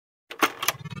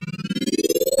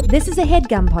This is a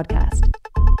HeadGum podcast.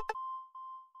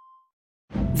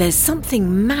 There's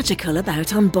something magical about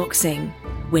unboxing.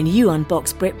 When you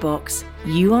unbox BritBox,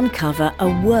 you uncover a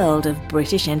world of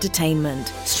British entertainment.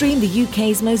 Stream the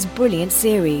UK's most brilliant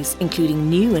series, including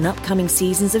new and upcoming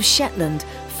seasons of Shetland,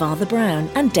 Father Brown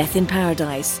and Death in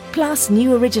Paradise. Plus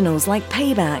new originals like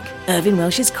Payback, Irving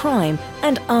Welsh's Crime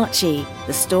and Archie,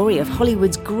 the story of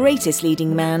Hollywood's greatest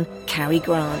leading man, Cary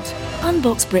Grant.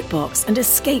 Unbox BritBox and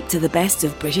escape to the best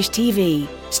of British TV.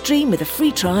 Stream with a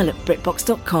free trial at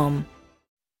BritBox.com.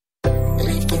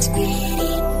 Life gets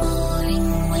pretty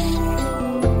boring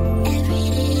when every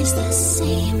day is the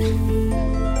same.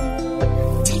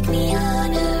 Take me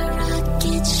on a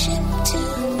rocket ship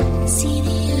to see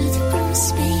the Earth from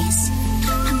space.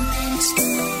 I'm an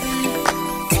explorer,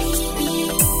 baby.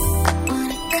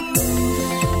 Wanna come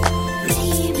over,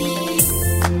 baby?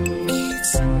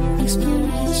 It's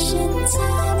exploration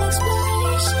time,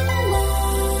 exploration life.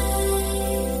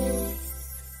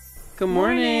 Good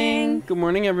morning. Good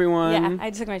morning, everyone. Yeah,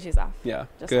 I took my shoes off. Yeah,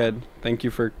 Just good. now. Thank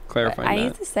you for clarifying I that.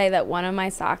 need to say that one of my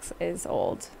socks is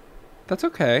old, That's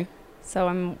okay. so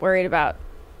I'm worried about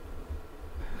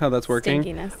How that's working.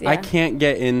 stinkiness. Yeah. I can't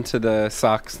get into the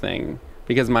socks thing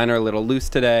because mine are a little loose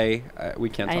today. We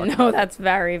can't talk I know about that's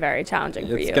very, very challenging it.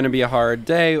 for It's you. going to be a hard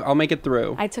day. I'll make it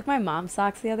through. I took my mom's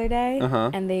socks the other day, Uh-huh.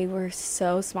 and they were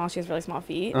so small. She has really small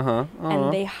feet. Uh-huh.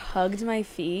 And they hugged my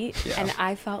feet, Yeah. and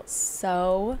I felt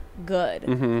so good.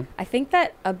 Mm-hmm. I think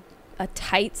that a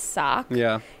tight sock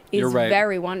Yeah, is you're right.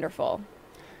 very wonderful.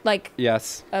 Like,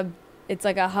 Yes. it's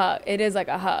like a hug. It is like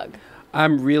a hug.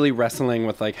 I'm really wrestling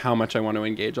with, like, how much I want to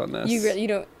engage on this. You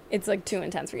don't. It's like too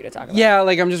intense for you to talk about. Yeah,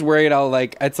 like, I'm just worried I'm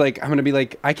going to be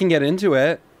like, I can get into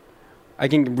it. I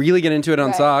can really get into it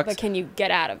on Right, socks. but can you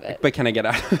get out of it? But can I get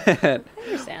out of it? I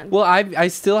understand. Well, I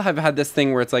still have had this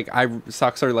thing where it's like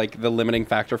socks are like the limiting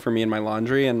factor for me in my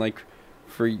laundry, and like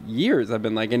for years I've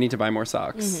been like I need to buy more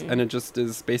socks, and it just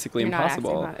is basically You're not acting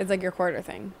impossible. on it. It's like your quarter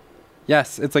thing,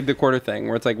 Yes, it's like the quarter thing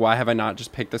where it's like why have I not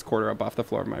just picked this quarter up off the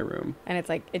floor of my room? and it's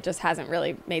like it just hasn't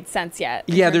really made sense yet.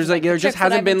 in Yeah, terms there's of, like there the just trips that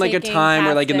hasn't I've been like a taking time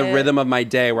where like in past the it. rhythm of my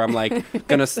day where I'm like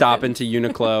gonna stop into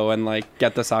Uniqlo and like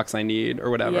get the socks I need or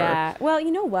whatever. Yeah. Well,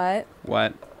 you know what?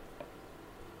 What?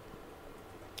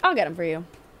 I'll get them for you.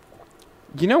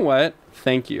 You know what?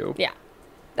 Thank you. Yeah.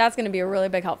 That's going to be a really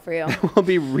big help for you. Will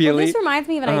be Well, really. this reminds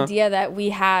me of an Uh-huh. idea that we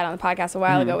had on the podcast a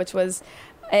while ago, which was,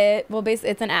 basically,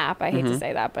 it's an app. I hate to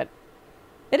say that, but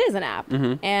it is an app.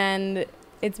 And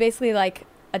it's basically like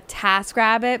a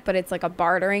TaskRabbit, but it's like a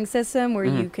bartering system where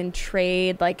you can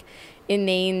trade like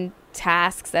inane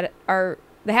tasks that are,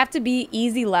 they have to be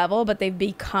easy level, but they've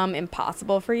become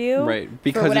impossible for you. Right,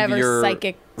 because for of whatever your-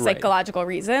 psychological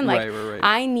reason. Like, Right.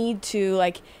 I need to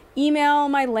like email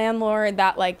my landlord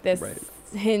that like this Right.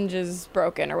 hinge is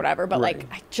broken or whatever, but Right. like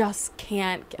I just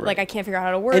can't Right. like I can't figure out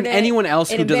how to word And it. anyone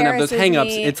else It who doesn't have those embarrasses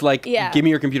hangups, me. it's like, Yeah. give me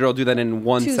your computer, I'll do that in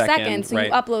 1 2 second. seconds. So right.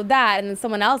 you upload that, and then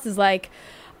someone else is like,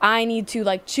 I need to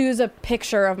like choose a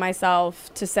picture of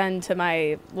myself to send to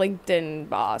my LinkedIn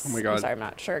boss. Oh my God. I'm sorry, I'm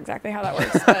not sure exactly how that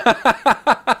works,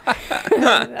 but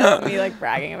that's me like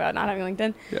bragging about not having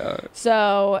LinkedIn. Yeah.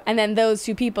 So, and then those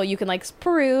two people, you can like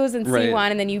peruse and see Right.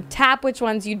 one, and then you tap which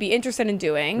ones you'd be interested in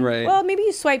doing. Right. Well, maybe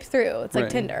you swipe through. It's like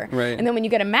Right. Tinder. Right. And then when you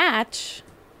get a match,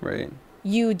 Right.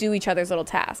 you do each other's little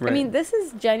task. Right. I mean, this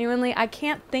is genuinely, I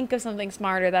can't think of something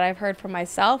smarter that I've heard from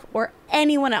myself or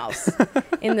anyone else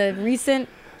in the recent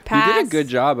past. You did a good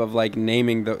job of like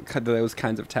naming those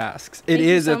kinds of tasks. Thank It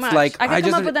you is. so It's much. like I could come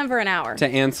just up with them for an hour. to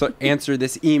answer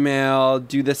this email,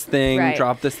 do this thing, Right.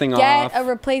 drop this thing Get off. a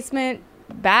replacement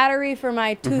battery for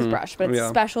my toothbrush, but it's Yeah. a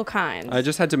special kind. I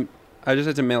just had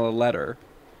to mail a letter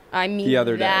I mean, the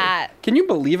other that. day. Can you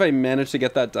believe I managed to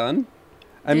get that done?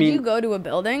 I Did mean, you go to a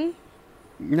building?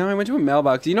 no, I went to a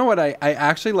mailbox. You know what? I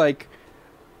actually like.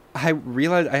 I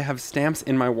realized I have stamps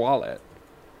in my wallet.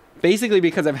 Basically,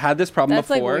 because I've had this problem That's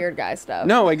before. like weird guy stuff.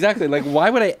 No, exactly. Like,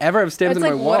 why would I ever have stamps It's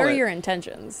in like, my what wallet? are your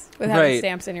intentions with having Right.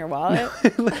 stamps in your wallet?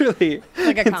 Literally.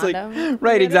 Like a It's condom?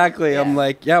 right, Get it? exactly. I'm Yeah.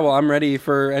 like, yeah, well, I'm ready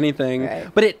for anything. Right.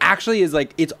 But it actually is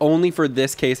like, it's only for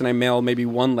this case, and I mail maybe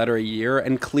one letter a year.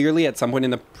 And clearly, at some point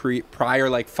in the prior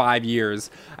like 5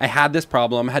 years, I had this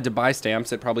problem. I had to buy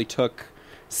stamps. It probably took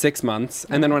 6 months.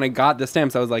 And then when I got the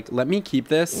stamps, I was like, let me keep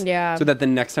this Yeah. so that the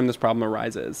next time this problem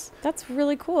arises. That's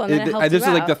really cool. And then it helps This you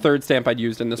is like out. the third stamp I'd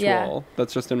used in this Yeah. roll.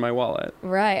 That's just in my wallet.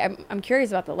 Right. I'm curious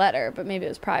about the letter, but maybe it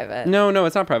was private. No,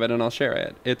 it's not private, and I'll share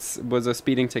it. It was a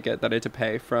speeding ticket that I had to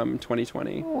pay from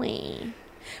 2020. Wait,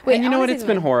 And you know I what? wanna It's see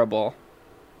been the- horrible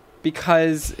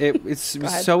because it's Go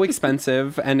ahead. so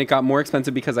expensive, and it got more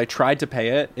expensive because I tried to pay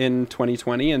it in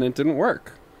 2020 and it didn't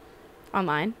work.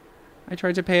 Online. I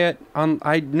tried to pay it on.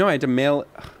 I had to mail.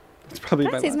 It's probably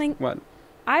Can I my say last- something? What?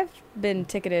 I've been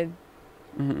ticketed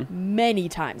many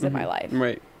times in my life.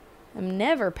 Right. I'm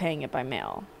never paying it by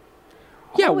mail.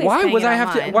 Yeah. Always Why paying was it I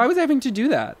have to? online. Why was I having to do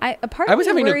that? A part I of was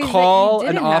me having to worries that call you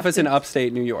an didn't have office to- in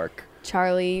upstate New York.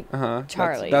 Charlie. Charlie.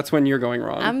 Charlie. That's when you're going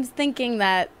wrong. I'm thinking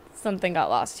that something got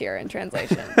lost here in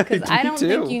translation because I don't too.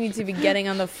 think you need to be getting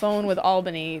on the phone with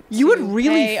Albany. You would to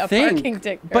really pay a think, parking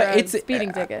ticket, but it's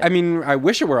speeding ticket. I mean, I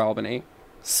wish it were Albany,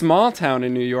 small town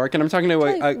in New York, and I'm talking to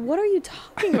Charlie, what are you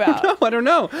talking about? No, I don't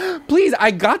know. Please,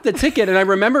 I got the ticket, and I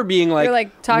remember being like, You're,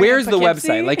 like, talking "Where's to the Poughkeepsie?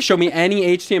 website? Like, show me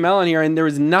any HTML on here," and there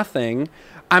was nothing.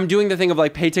 I'm doing the thing of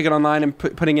like pay ticket online and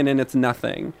putting it in. It's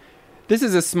nothing. This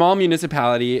is a small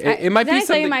municipality. It might Can be I tell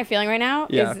something. you my feeling right now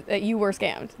Yeah. is that you were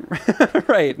scammed.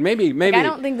 Right? Maybe. Like, I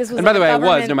don't think this was. And by like the way, a I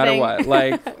was government no matter thing. what.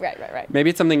 Like, right. maybe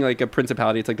it's something like a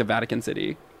principality. It's like the Vatican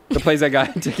City, the place I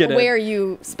got to get it. Where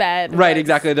you sped. Right, was-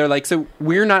 exactly. They're like, so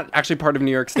we're not actually part of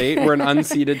New York State. We're an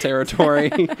unceded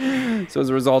territory. So as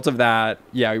a result of that,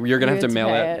 yeah, you're gonna have to mail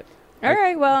pay it. All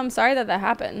right. Well, I'm sorry that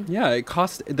happened. Yeah, it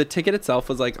cost. The ticket itself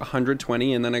was like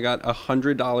 $120, and then I got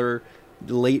 $100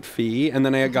 late fee, and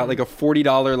then I got like a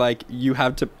 $40 like you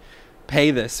have to pay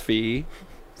this fee.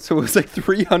 So it was like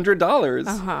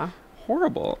 $300.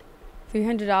 Horrible.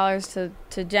 $300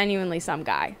 to genuinely some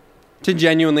guy. To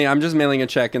genuinely, I'm just mailing a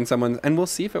check and we'll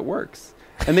see if it works.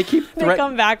 And they keep They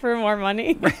come back for more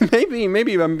money.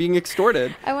 maybe I'm being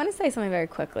extorted. I want to say something very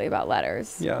quickly about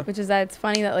letters. Yeah. Which is that it's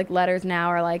funny that like letters now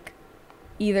are like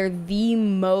either the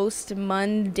most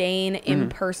mundane,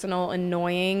 impersonal,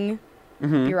 annoying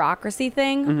bureaucracy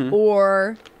thing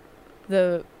or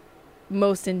the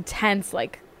most intense,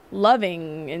 like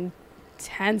loving,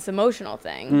 intense emotional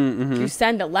thing. If you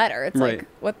send a letter, it's Right. like,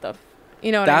 what the,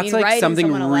 you know what I That's mean? like Writing something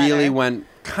someone a really letter. went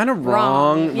kind of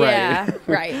wrong. Yeah,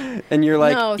 Right. right. And you're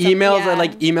like, No, emails yeah. are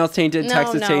like emails tainted,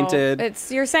 text is tainted.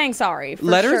 It's you're saying sorry. For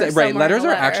Letters, sure, right? somewhere in Letters the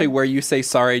are letter. actually where you say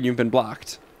sorry and you've been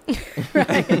blocked.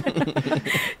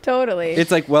 Totally.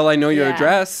 It's like, well, I know your Yeah.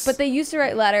 address. But they used to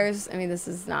write letters. I mean, this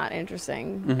is not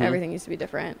interesting. Mm-hmm. Everything used to be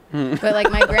different. But like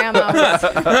my grandma was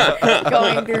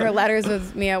going through her letters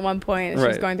with me at one point. And she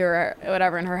was Right. going through her,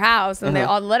 whatever in her house, and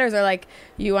all the letters are like,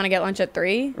 "You want to get lunch at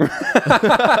 3?"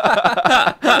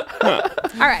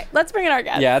 All right, let's bring in our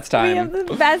guest. Yeah, it's time. We have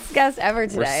the best guest ever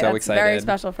today. so That's very excited.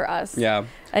 special for us. Yeah.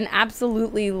 An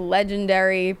absolutely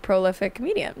legendary, prolific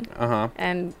comedian.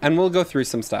 And And we'll go through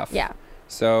some stuff. yeah,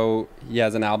 So he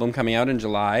has an album coming out in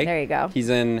July. there you go. He's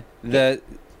in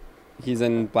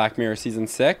Black Mirror season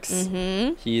 6.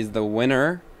 Mm-hmm. He's the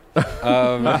winner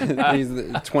of he's the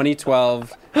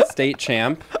 2012 state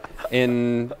champ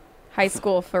in High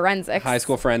school forensics. high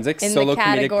school forensics, in solo the comedic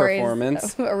categories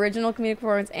performance. of original comedic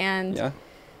performance and Yeah.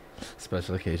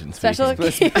 Special occasion special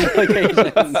speaking.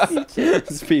 occasion.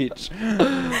 Speech.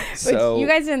 Which So you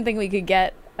guys didn't think we could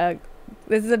get a.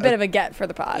 This is a bit of a get for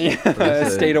the pod, a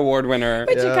state award winner.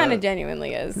 which it Yeah. kind of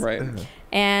genuinely is. Right.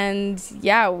 And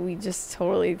yeah, we just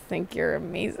totally think you're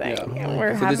amazing, Yeah. and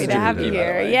we're So this happy is to have Jaboukie, you by the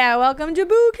here. way. Yeah, welcome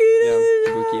Jaboukie. Yeah.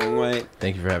 Jaboukie and White.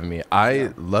 Thank you for having me.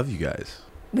 I love you guys.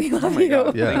 We love my you,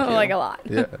 God, thank you. like a lot.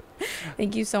 Yeah.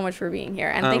 Thank you so much for being here,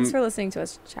 and thanks for listening to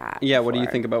us chat. Yeah, what do you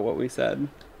before. think about what we said?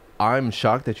 I'm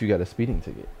shocked that you got a speeding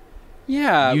ticket.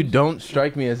 Yeah. You don't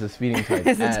strike me as a speeding type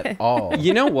at all.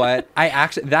 You know what? I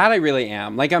really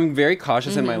am. Like, I'm very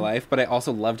cautious in my Mm-hmm. life, but I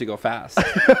also love to go fast.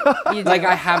 You do. Like,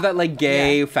 I have that like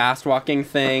gay Yeah. fast walking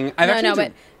thing. I've actually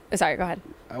had but sorry, go ahead.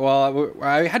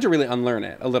 I had to really unlearn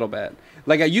it a little bit.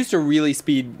 Like, I used to really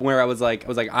speed where I was like,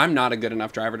 I'm not a good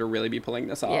enough driver to really be pulling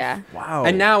this off. Yeah. Wow.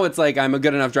 And now it's like I'm a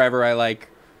good enough driver.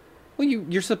 Well,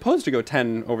 you're supposed to go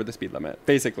 10 over the speed limit,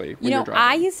 basically. When You know, you're driving.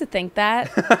 I used to think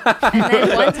that, and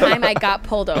then one time I got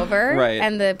pulled over, Right.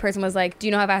 and the person was like, "Do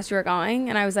you know how fast you were going?"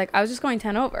 And I was like, "I was just going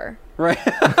 10 over," Right.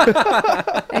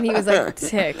 and he was like,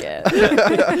 "Ticket."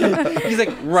 He's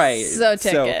like, right. So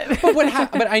ticket.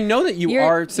 But I know that you You're-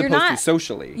 are you're supposed not- to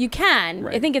socially. You can. I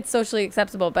Right. think it's socially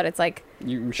acceptable, but it's like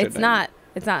You should. it's not.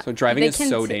 It's not. So driving They is can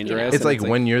so t- you know. dangerous. it's and like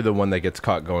when you're the one that gets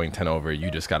caught going 10 over,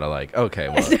 you just gotta like, okay,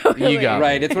 well, Totally. you got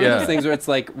Right. me. It's one of those things where it's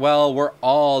like, well, we're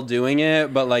all doing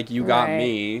it, but like you got Right.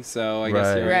 me, so I guess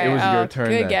Right. you're Right. It was Oh, your turn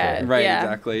good that get. day. right. Yeah.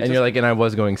 Exactly. And you're like, and I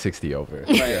was going 60 over.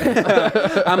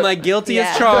 Right. I'm like guilty Yeah.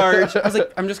 as charged. I was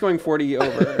like, I'm just going 40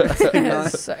 over.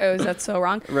 That's so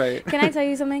wrong. Right. Can I tell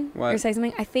you something? What? Or say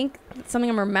something? I think something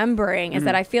I'm remembering is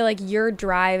that I feel like your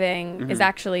driving is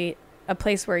actually a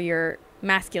place where your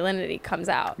masculinity comes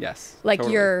out. Yes. Like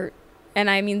totally. your And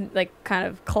I mean, like, kind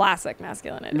of classic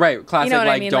masculinity. Right, classic, You know what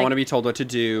I like, mean? don't Like- want to be told what to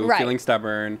do, Right. feeling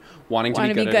stubborn, wanting to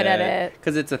Wanna be good at it.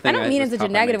 Because it's a I thing. don't mean it in was such a taught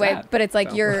by my negative way, dad, but it's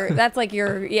like so. that's like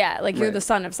you're Right. the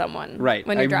son of someone. Right.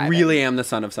 When you're I driving. really am the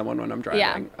son of someone when I'm driving.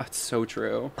 Yeah. That's so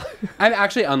true. I've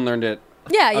actually unlearned it.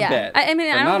 Yeah, a yeah. bit, I mean,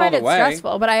 but I not all don't find the it way.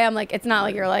 stressful, but I am like, it's not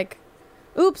like you're like,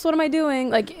 oops, what am I doing?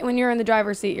 Like when you're in the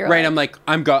driver's seat, you're Right. like,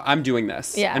 I'm doing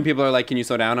this. Yeah. And people are like, can you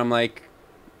slow down? I'm like,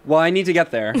 well, I need to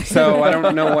get there. So I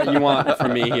don't know what you want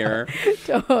from me here.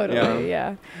 totally,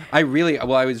 yeah. I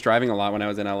was driving a lot when I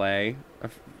was in LA a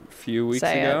few weeks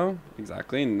Say it. ago.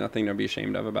 Exactly. Nothing to be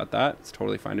ashamed of about that. It's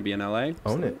totally fine to be in LA.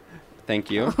 Own it. Thank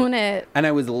you. Own it. And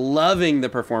I was loving the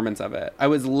performance of it. I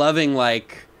was loving,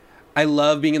 like, I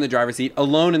love being in the driver's seat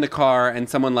alone in the car and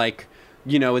someone, like,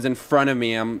 you know, is in front of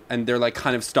me and they're like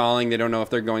kind of stalling. They don't know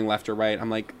if they're going left or right. I'm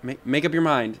like, make up your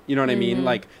mind. You know what I mean?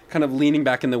 Like kind of leaning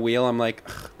back in the wheel. I'm like,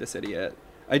 ugh, this idiot.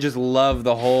 I just love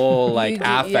the whole like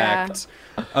affect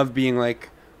of being like,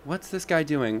 what's this guy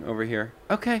doing over here?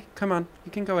 Okay, come on,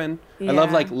 you can go in. I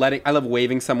love like I love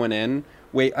waving someone in.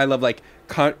 I love like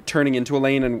turning into a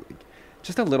lane and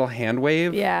just a little hand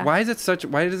wave. Yeah. Why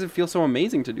does it feel so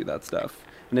amazing to do that stuff?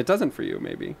 And it doesn't for you,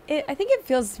 maybe. I think it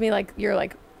feels to me like you're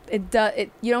like,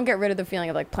 you don't get rid of the feeling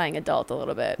of like playing adult a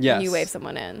little bit when Yes. you wave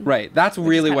someone in. Right. That's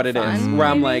really kind what of it is. fun, Where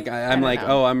I'm maybe? like, I I'm don't like,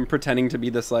 know. oh, I'm pretending to be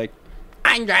this like,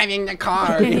 I'm driving the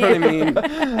car. You know what I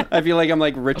mean? I feel like I'm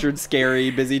like Richard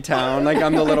Scary, Busy Town. Like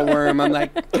I'm the little worm. I'm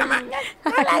like, come on.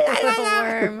 Little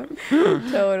worm.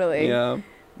 Totally. Yeah.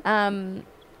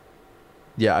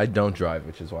 Yeah, I don't drive,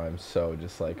 which is why I'm so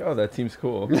just like, oh, that seems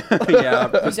cool. Yeah.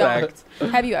 Respect.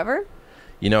 Have you ever?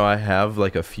 You know, I have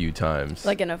like a few times.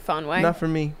 Like in a fun way? Not for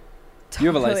me. You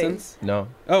have a Totally. license? No.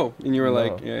 Oh, and you were No.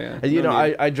 like, yeah. And, you No know,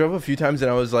 need. I drove a few times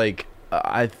and I was like,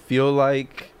 I feel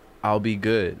like I'll be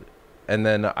good. And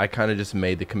then I kind of just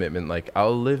made the commitment, like,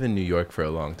 I'll live in New York for a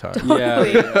long time. Yeah.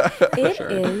 It sure.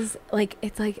 is like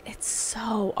it's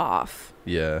so off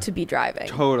Yeah. to be driving.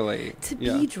 Totally. To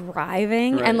Yeah. be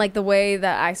driving Right. and like the way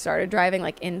that I started driving,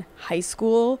 like in high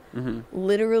school,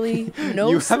 literally no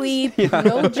You have- sleep,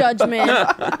 no judgment.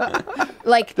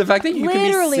 Like The fact that you could be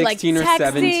literally 16 or like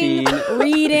 17. texting,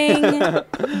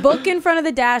 reading, book in front of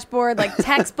the dashboard, like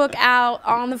textbook out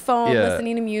on the phone, Yeah.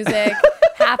 listening to music,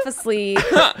 half asleep,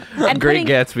 and Great putting,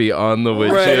 Gatsby on the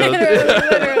Right. windshield.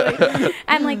 literally.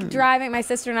 And like driving, my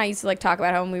sister and I used to like talk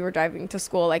about how when we were driving to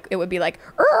school, like it would be like,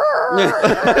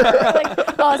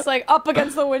 like us like up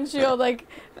against the windshield, like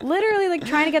literally like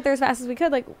trying to get there as fast as we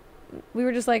could. Like we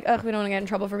were just like, ugh, we don't want to get in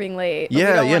trouble for being late. But we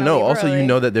Yeah, don't yeah, wanna no. leave Also, early. you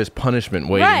know that there's punishment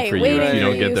waiting for you waiting if you for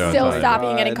don't get there on still time. stopping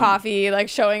and getting God. coffee, like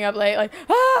showing up late, like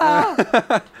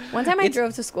One time I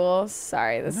drove to school.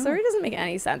 Sorry, this story doesn't make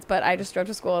any sense, but I just drove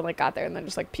to school and like got there and then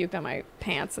just like puked on my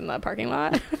pants in the parking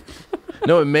lot.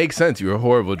 No, it makes sense. You're a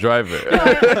horrible driver.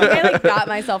 I like got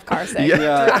myself car sick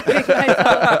Yeah. driving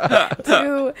myself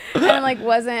to, and I like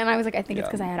wasn't, and I was like, I think it's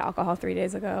because I had alcohol 3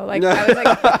 days ago. Like I was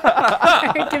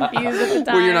like very confused at the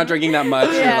time. Where you're not drinking that much.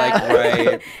 Yeah. You're like,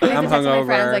 right. And I I'm had to text my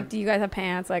friends hungover. like, do you guys have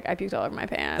pants? Like I puked all over my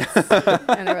pants,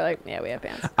 and they were like, yeah, we have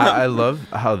pants. I love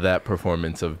how that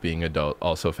performance of being adult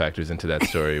also factors into that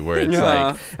story, where it's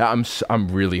Yeah. like I'm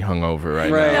really hungover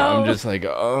right Right. now. No. I'm just like,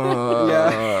 oh,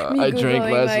 Yeah. Me I drank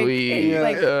Googling, last like, week.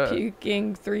 like Yeah.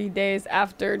 puking 3 days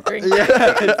after drinking.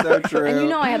 Yeah, it's so true. And you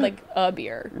know I had like a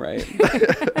beer. Right.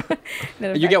 that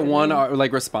You get affected one me.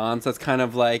 like response that's kind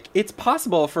of like, it's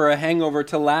possible for a hangover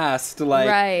to last like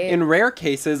Right. in rare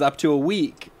cases up to a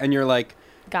week, and you're like,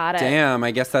 Got it. damn,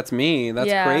 I guess that's me. That's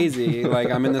Yeah. crazy. Like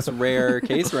I'm in this rare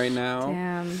case right now.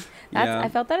 Damn. Yeah. I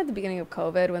felt that at the beginning of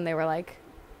COVID when they were like,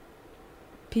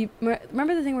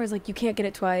 remember the thing where it's like, you can't get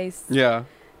it twice? Yeah.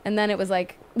 And then it was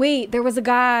like, wait, there was a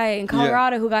guy in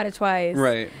Colorado who got it twice.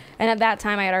 Right. And at that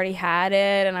time I had already had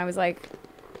it. And I was like,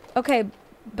 okay,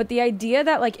 but the idea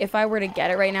that like if I were to get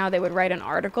it right now, they would write an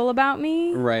article about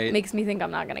me Right. makes me think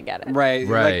I'm not going to get it. Right.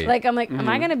 Right. Like, I'm like, am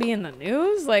I going to be in the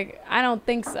news? Like, I don't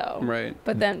think so. Right.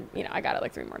 But then, you know, I got it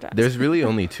like 3 more times. There's really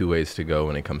only 2 ways to go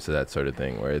when it comes to that sort of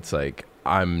thing, where it's like,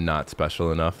 I'm not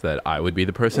special enough that I would be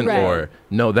the person, Right. or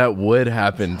no, that would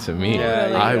happen to me.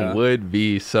 Yeah, I yeah. would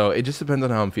be. So it just depends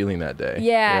on how I'm feeling that day.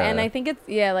 Yeah, and I think it's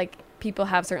like people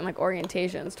have certain like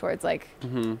orientations towards like,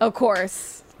 of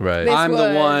course, right. This I'm the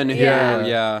would, one who, yeah.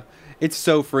 yeah. It's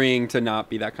so freeing to not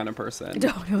be that kind of person.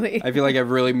 totally. I feel like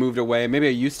I've really moved away. Maybe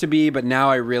I used to be, but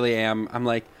now I really am. I'm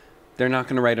like, they're not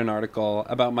going to write an article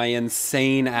about my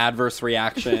insane adverse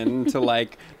reaction to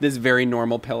like this very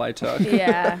normal pill I took.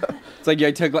 Yeah, It's like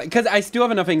I took like, because I still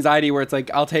have enough anxiety where it's like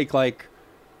I'll take like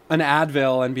an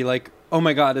Advil and be like, oh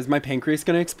my god, is my pancreas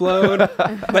going to explode?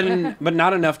 but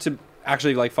not enough to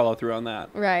actually like follow through on that.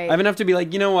 Right. I have enough to be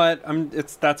like, you know what?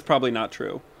 That's probably not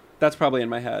true. That's probably in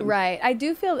my head. Right. I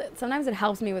do feel that sometimes it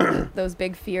helps me with those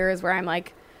big fears where I'm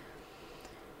like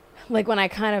when I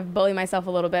kind of bully myself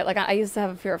a little bit. Like I used to have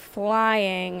a fear of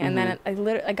flying, and then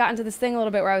I got into this thing a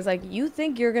little bit where I was like, you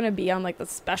think you're gonna be on like the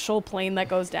special plane that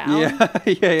goes down?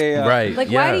 Yeah. Right. Like,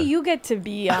 yeah. why do you get to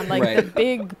be on like Right. the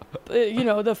big,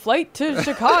 the flight to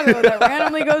Chicago that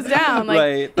randomly goes down? Like,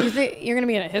 Right. you think you're gonna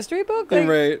be in a history book? Like,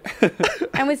 Right.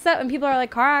 and with stuff, and people are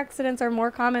like, car accidents are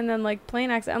more common than like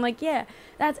plane accidents. I'm like, yeah,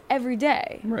 that's every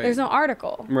day. Right. There's no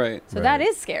article. Right. So Right. that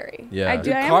is scary. Yeah. I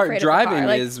am afraid of Driving the car.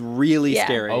 Like, is really Yeah.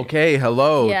 scary. Okay,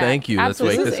 hello. Yeah, Thank you. Let's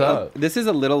wake this absolutely. up. This is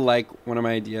a little like one of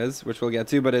my ideas, which we'll get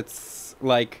to, but it's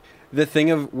like the thing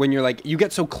of when you're like, you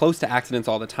get so close to accidents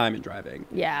all the time in driving.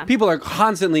 Yeah. People are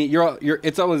constantly,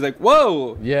 it's always like,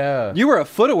 whoa, Yeah. you were a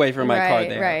foot away from my car Right,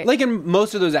 there. right. Like, and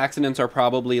most of those accidents are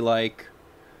probably like,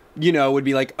 would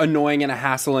be like annoying and a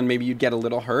hassle, and maybe you'd get a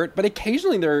little hurt. But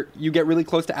occasionally you get really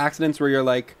close to accidents where you're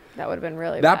like, that would have been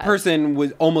really that bad. person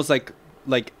was almost like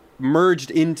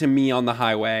merged into me on the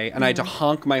highway, and I had to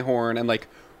honk my horn and like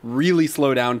really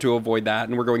slow down to avoid that,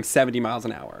 and we're going 70 miles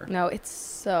an hour. No, it's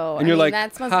so. And you're like,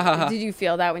 that's ha, ha, ha. Did you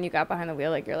feel that when you got behind the wheel?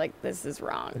 Like, you're like, this is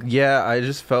wrong. Yeah, I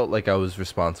just felt like I was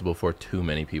responsible for too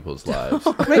many people's lives.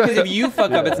 Right, because if you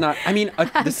fuck up, it's not. I mean,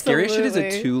 the scariest shit is a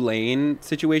Absolutely. 2-lane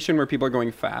situation where people are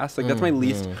going fast. Like that's my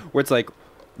least. Mm-hmm. Where it's like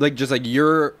just like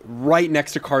you're right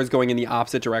next to cars going in the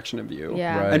opposite direction of you.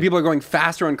 Yeah. Right. And people are going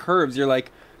faster on curves. You're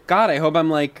like, God, I hope I'm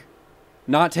like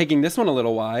not taking this one a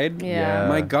little wide. Yeah.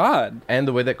 My God. And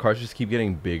the way that cars just keep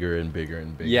getting bigger and bigger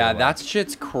and bigger. Yeah, like, that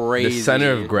shit's crazy. the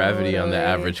center of gravity on the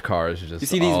Totally. average car is just. You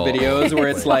see these all videos over where the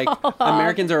it's place. like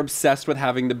Americans are obsessed with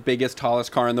having the biggest,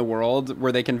 tallest car in the world,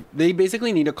 where they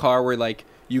basically need a car where like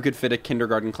you could fit a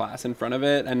kindergarten class in front of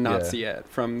it and not Yeah. see it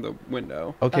from the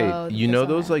window. Okay, Oh, you that's know all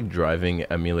those right. like driving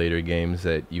emulator games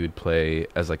that you would play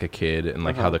as like a kid, and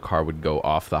like how Uh-huh. the car would go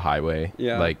off the highway.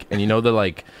 Yeah. Like, and you know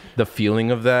the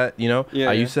feeling of that. You know, Yeah,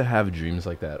 I yeah. used to have dreams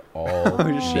like that all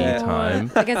the shit.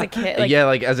 time. Like as a kid. Like, Yeah,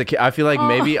 like as a kid, I feel like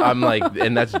maybe I'm like,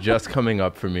 and that's just coming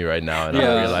up for me right now, and Yeah.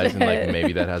 I'm realizing like Shit.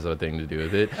 maybe that has a thing to do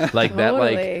with it. Like that,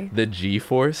 like Totally. the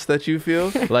G-force that you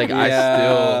feel. Like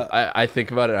Yeah. I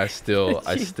think about it. I still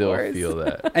G-force. feel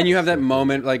that. And you have that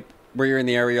moment like where you're in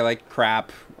the air where you're like,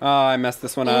 crap, oh, I messed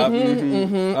this one up.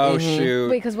 Oh, shoot.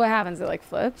 wait, because what happens? It like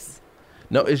flips.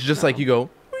 No, it's just like you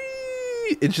go.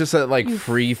 "Whee!" It's just that like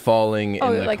free falling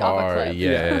Oh, in the like off a car. cliff.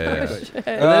 Yeah. Oh, shit. And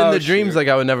then Oh, the dreams, shoot. like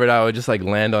I would never die. I would just like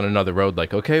land on another road.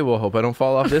 Like, okay, well, hope I don't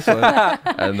fall off this one.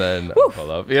 And then fall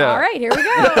off. Yeah. All right, here we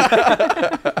go.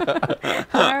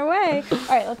 On our way. All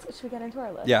right, should we get into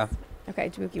our list? Yeah. Okay,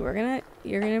 Jaboukie,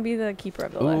 you're gonna be the keeper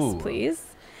of the Ooh. list, please.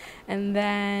 And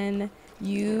then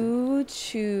you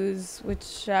choose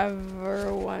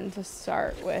whichever one to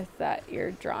start with that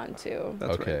you're drawn to.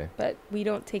 That's Okay. right. But we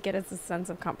don't take it as a sense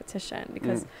of competition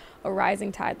because a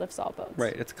rising tide lifts all boats.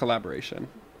 Right. It's collaboration.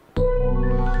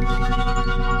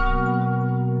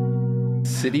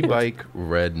 City bike,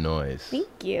 red noise.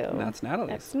 Thank you. And that's Natalie's.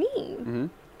 That's me. Mm-hmm.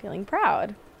 Feeling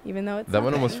proud, even though it's That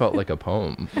one almost nothing. felt like a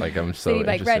poem. Like I'm so City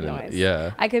bike, interested red in noise. it.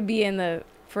 Yeah. I could be in the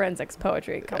forensics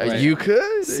poetry competition. You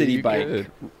could. City You bike,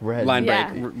 could. Red. line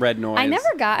Yeah. break, red noise.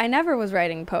 I never was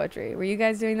writing poetry. Were you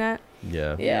guys doing that?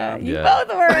 Yeah. Yeah. You Yeah.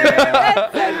 both were.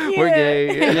 That's so cute. We're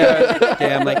gay. Yeah.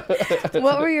 Okay, I'm like,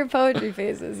 What were your poetry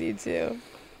phases, you two?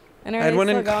 And I are had they one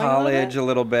still in going college a a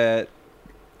little bit.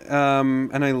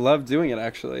 And I loved doing it,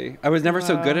 actually. I was never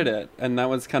so good Wow. at it. And that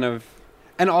was kind of...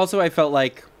 And also, I felt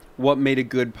like what made a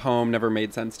good poem never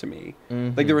made sense to me.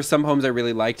 Like, there were some poems I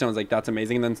really liked, and I was like, that's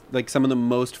amazing. And then, like, some of the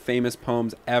most famous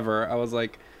poems ever, I was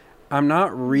like, I'm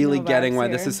not really No getting vibes why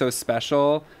this here. is so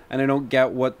special, and I don't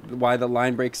get why the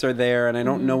line breaks are there, and I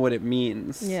don't know what it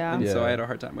means. Yeah. And so Yeah. I had a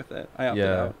hard time with it. I opted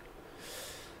Yeah. out.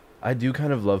 I do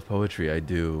kind of love poetry. I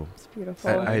do. It's beautiful.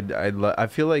 I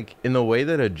feel like in the way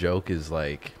that a joke is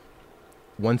like,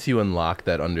 once you unlock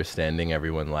that understanding,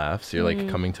 everyone laughs. You're like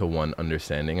coming to one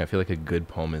understanding. I feel like a good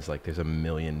poem is like there's a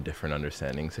million different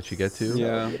understandings that you get to.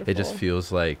 Yeah. It just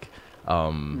feels like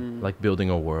building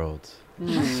a world.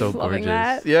 It's just so Loving gorgeous.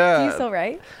 that. Yeah. Do you still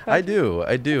write? I do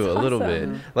a little bit.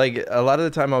 awesome. Like a lot of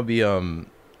the time I'll be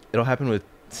it'll happen with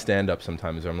stand up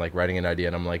sometimes where I'm like writing an idea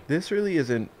and I'm like, this really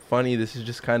isn't funny, this is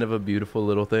just kind of a beautiful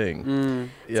little thing.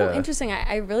 Yeah. So interesting.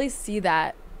 I really see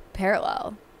that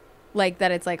parallel. Like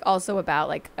that it's like also about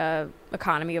like a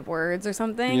economy of words or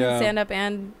something. Yeah. Stand up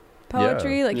and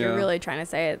poetry. Like Yeah. you're really trying to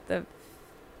say it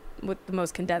with the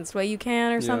most condensed way you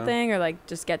can or Yeah. something. Or like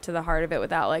just get to the heart of it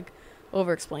without like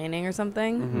over explaining or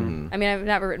something. Mm-hmm. I mean, I've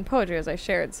never written poetry, as I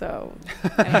shared, so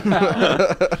I don't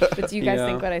know. But do you guys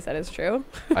think what I said is true?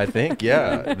 I think,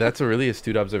 yeah, that's a really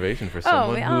astute observation for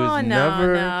someone who has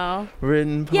never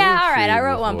written poetry. Yeah, all right, I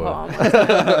wrote before. one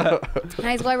poem. In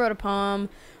high school, I wrote a poem.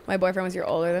 My boyfriend was a year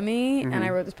older than me, and I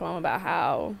wrote this poem about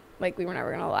how, like, we were never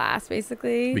going to last,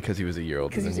 basically. Because he was a year older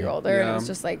Because he was a than year you. older, and Yeah. it was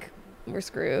just like, we're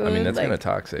screwed. I mean, that's like, kind of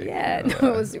toxic. Yeah, you know,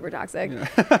 no, it was super toxic.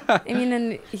 I mean,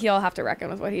 and he'll have to reckon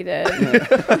with what he did.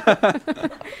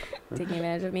 Taking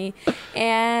advantage of me.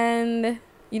 And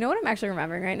you know what I'm actually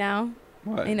remembering right now?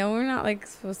 What? I know we're not, like,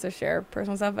 supposed to share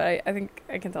personal stuff, but I think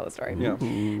I can tell the story. Yeah.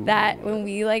 That when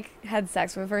we, like, had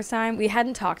sex for the first time, we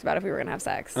hadn't talked about if we were going to have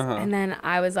sex. Uh-huh. And then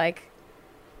I was like,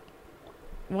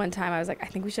 one time I was like, I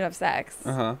think we should have sex.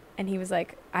 Uh-huh. And he was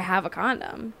like, I have a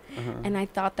condom. Uh-huh. And I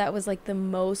thought that was like the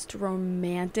most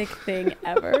romantic thing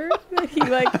ever. That he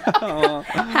like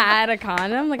had a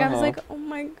condom. Like I was like, oh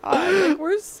my God, like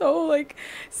we're so like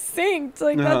synced.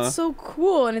 Like that's so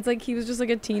cool. And it's like he was just like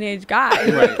a teenage guy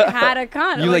who like, had a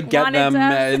condom. You like get wanted them to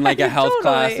have in like a sex. health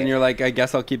class, Totally. and you're like, I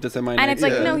guess I'll keep this in my. And it's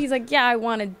like, Yeah. no, he's like, yeah, I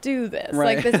want to do this.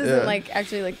 Right. Like this isn't like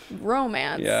actually like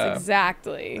romance. Yeah.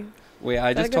 Exactly. Wait,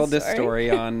 I Is that a just good told this story? story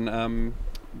on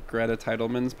Greta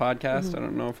Teidelman's podcast. I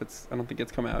don't know if I don't think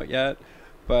it's come out yet,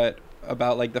 but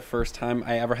about like the first time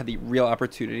I ever had the real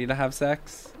opportunity to have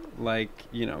sex, like,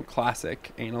 you know,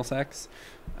 classic anal sex.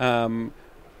 I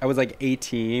was like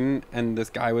 18 and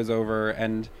this guy was over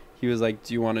and he was like,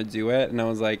 do you want to do it? And I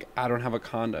was like, I don't have a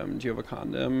condom. Do you have a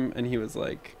condom? And he was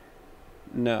like,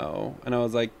 no. And I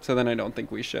was like, so then I don't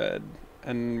think we should.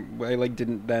 And I like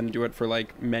didn't then do it for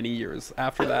like many years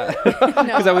after that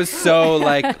because I was so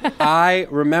like, I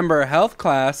remember health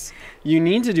class, you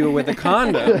need to do it with a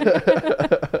condom.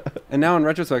 And now in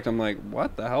retrospect I'm like,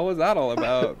 what the hell was that all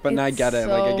about? But now I get it. So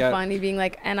Like I get funny being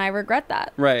like, and I regret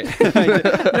that. right.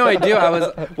 No, I do. I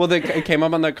was it came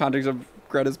up on the context of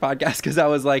Greta's podcast because I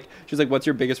was like, she was like, what's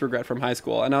your biggest regret from high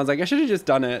school? And I was like, I should have just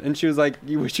done it. And she was like,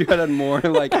 you wish you had more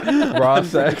like Raw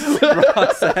sex.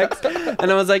 raw sex. And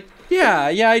I was like, yeah,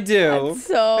 I do. That's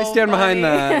so I stand behind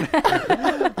funny.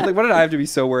 that. Like, what did I have to be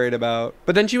so worried about?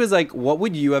 But then she was like, what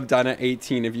would you have done at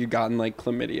 18 if you gotten like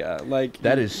chlamydia? Like,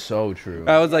 That is so true.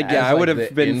 I was like, yeah, As, I would like, have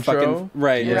the been intro? fucking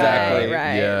right, Yeah. exactly.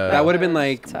 Right. Yeah. That would have been was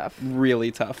like tough.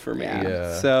 really tough for me.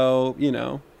 Yeah. So, you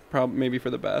know, probably maybe for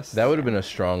the best. That would have been a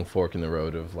strong fork in the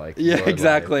road of like. Yeah, your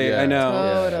exactly. life. I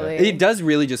know. Totally. It does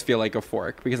really just feel like a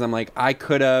fork because I'm like, I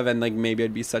could have, and like maybe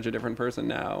I'd be such a different person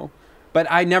now. But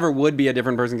I never would be a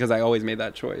different person because I always made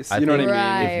that choice. I You know what I think mean?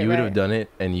 Right. If you would have done it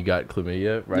and you got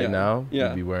chlamydia right Yeah. now, Yeah.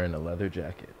 you'd be wearing a leather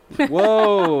jacket.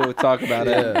 Whoa, talk about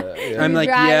it. Yeah. I'm like,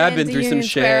 Drive yeah, I've been into through some Union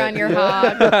Square shit. on your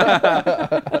hog.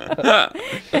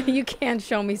 You can't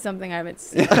show me something I haven't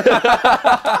seen.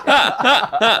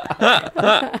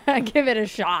 Give it a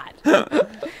shot.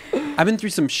 I've been through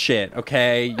some shit,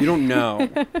 okay? You don't know.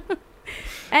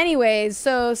 Anyways,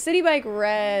 so City Bike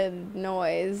Red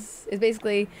Noise is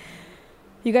basically.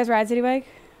 You guys ride City Bike?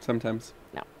 No, Sometimes.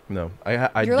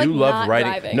 I You're, do like, love not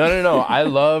riding. driving. No. I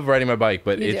love riding my bike,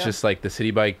 but You it's do. just like the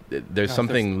city bike. There's Oh,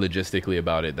 something logistically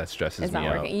about it that stresses It's me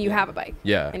not out. working. You have a bike.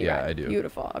 Yeah, and you yeah, ride. I do.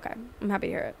 Beautiful. Okay. I'm happy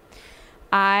to hear it.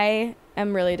 I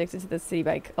am really addicted to the City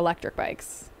Bike electric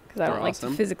bikes because I They're don't like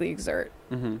awesome. to physically exert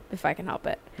Mm-hmm. if I can help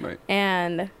it. Right.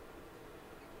 And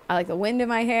I like the wind in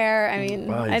my hair. I mean,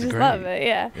 Wow, I it's just great. love it.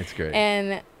 Yeah. It's great.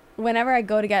 And whenever I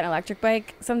go to get an electric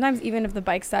bike, sometimes even if the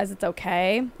bike says it's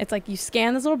okay, it's like you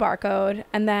scan this little barcode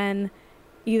and then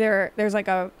either there's like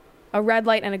a red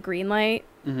light and a green light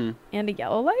Mm-hmm. and a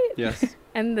yellow light. Yes.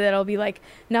 And it'll be like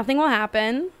nothing will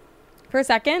happen for a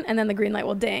second and then the green light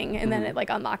will ding and then it like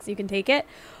unlocks and you can take it.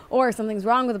 Or something's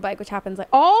wrong with the bike, which happens like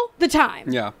all the time.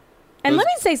 Yeah. And Those- let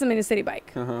me say something to City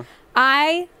Bike. Uh-huh.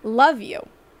 I love you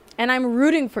and I'm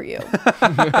rooting for you.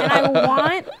 And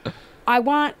I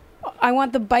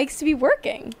want the bikes to be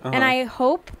working. And Uh-huh. I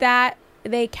hope that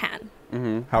they can.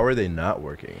 Mm-hmm. How are they not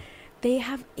working? They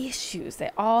have issues. They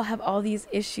all have all these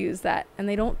issues and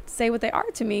they don't say what they are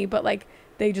to me, but like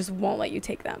they just won't let you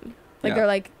take them. Like Yeah. they're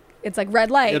like, it's like red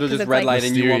light. It'll 'cause just it's red like, light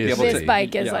and you won't be able to. this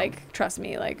bike is yeah. like, trust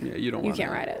me, like Yeah, you don't you want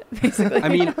can't it. ride it, basically. I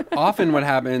mean, often what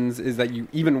happens is that you,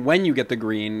 even when you get the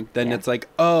green, then Yeah. it's like,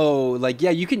 oh, like, yeah,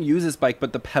 you can use this bike,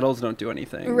 but the pedals don't do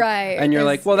anything. Right. And you're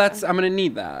like, There's- well, yeah. I'm going to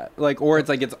need that. Like, or it's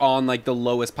like it's on like the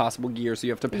lowest possible gear, so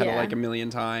you have to pedal Yeah. like a million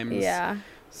times. yeah.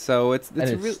 So it's And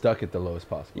it's real- stuck at the lowest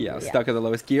possible. yeah, gear. stuck at the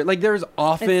lowest gear. Like, there's not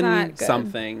often good.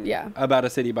 something Yeah. about a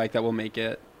city bike that will make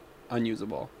it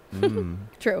unusable. Mm.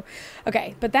 True.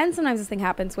 Okay. But then sometimes this thing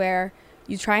happens where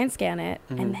you try and scan it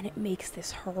Mhm. and then it makes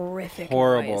this horrific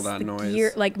Horrible, noise. that The noise.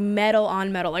 Gear, like metal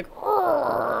on metal, like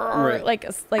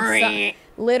Right.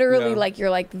 literally, Yeah. like you're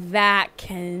like that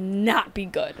cannot be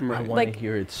good. Right. I want Like to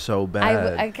hear it so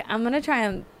bad. I'm gonna try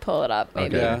and pull it up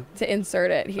maybe Okay. Yeah. to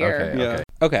insert it here. Okay. Yeah.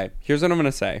 Okay, here's what I'm going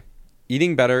to say.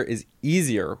 Eating better is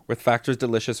easier with Factor's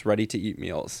delicious ready-to-eat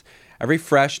meals. Every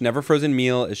fresh, never frozen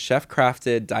meal is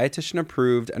chef-crafted, dietitian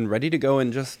approved, and ready to go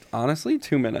in just, honestly,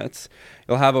 2 minutes.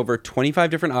 You'll have over 25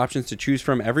 different options to choose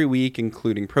from every week,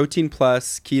 including Protein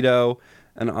Plus, Keto,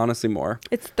 and honestly more.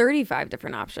 It's 35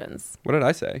 different options. What did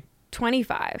I say?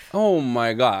 25. Oh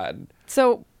my God.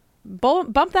 So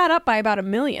bump that up by about 1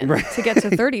 million to get to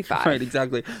 35. Right,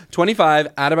 exactly. 25,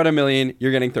 add about 1 million,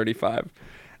 you're getting 35.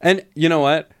 And you know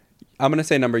what? I'm going to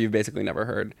say a number you've basically never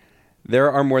heard.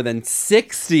 There are more than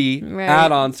 60 Right.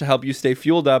 add-ons to help you stay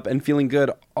fueled up and feeling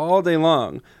good all day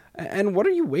long. And what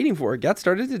are you waiting for? Get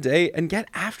started today and get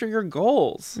after your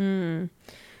goals.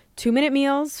 2-minute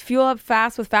meals, fuel up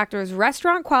fast with Factor's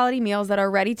restaurant quality meals that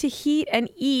are ready to heat and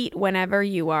eat whenever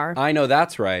you are. I know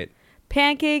that's right.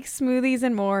 Pancakes, smoothies,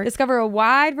 and more. Discover a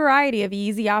wide variety of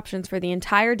easy options for the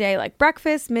entire day, like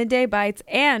breakfast, midday bites,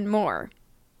 and more.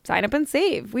 Sign up and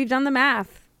save. We've done the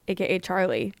math, aka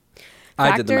Charlie.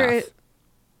 I did the math.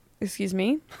 Excuse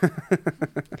me.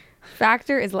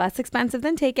 Factor is less expensive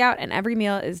than takeout, and every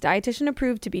meal is dietitian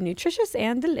approved to be nutritious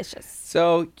and delicious.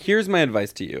 So here's my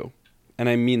advice to you, and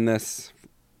I mean this.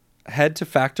 Head to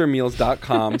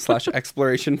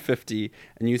factormeals.com/exploration50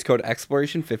 and use code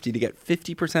exploration50 to get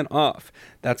 50% off.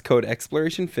 That's code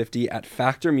exploration50 at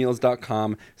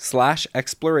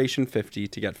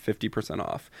factormeals.com/exploration50 to get 50%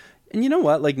 off. And you know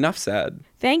what? Like, enough said.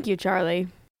 Thank you, Charlie.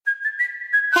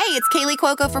 Hey, it's Kaylee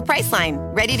Cuoco for Priceline.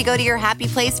 Ready to go to your happy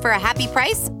place for a happy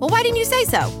price? Well, why didn't you say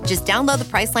so? Just download the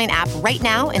Priceline app right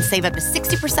now and save up to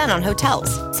 60% on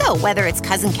hotels. So whether it's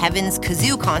Cousin Kevin's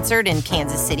Kazoo Concert in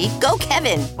Kansas City, go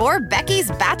Kevin, or Becky's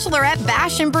Bachelorette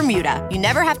Bash in Bermuda, you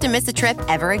never have to miss a trip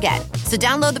ever again. So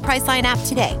download the Priceline app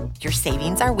today. Your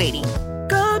savings are waiting.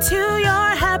 Go to your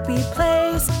happy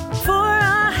place for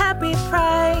a happy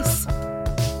price.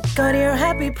 Go to your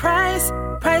happy price,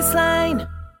 Priceline.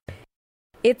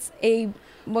 It's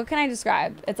what can I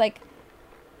describe? It's like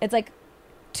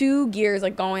 2 gears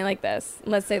like going like this.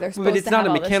 Let's say they're supposed But it's to not have a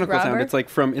all this mechanical sound. rubber. It's like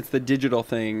it's the digital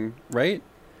thing, right?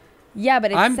 Yeah,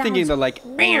 but I'm thinking the like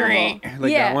horrible.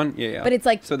 like that one. Yeah, yeah. But it's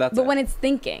like, so that's but it. when it's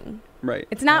thinking, Right.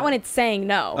 it's not when it's saying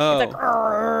no. Oh. It's like,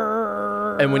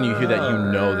 And when you hear that, you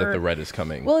know that the red is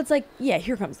coming. well, it's like, yeah,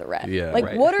 here comes the red. Yeah. Like,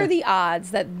 Right. what are the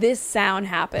odds that this sound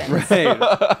happens? Right.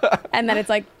 And then it's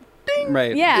like,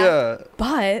 Right. yeah.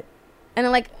 But, and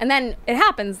then it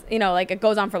happens, you know, like it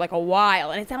goes on for like a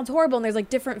while and it sounds horrible and there's like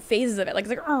different phases of it. Like, it's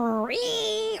like,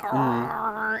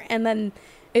 and then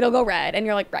it'll go red and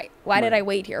you're like, right, why did I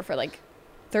wait here for like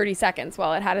 30 seconds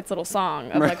while it had its little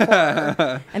song of like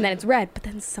horror? And then it's red. But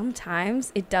then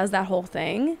sometimes it does that whole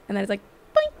thing and then it's like,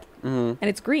 boink, and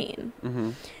it's green.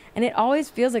 And it always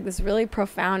feels like this really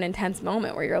profound, intense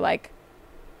moment where you're like,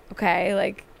 okay,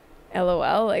 like,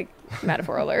 LOL, like,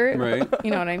 metaphor alert. Right.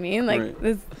 You know what I mean? Like, Right.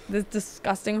 this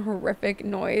disgusting, horrific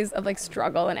noise of like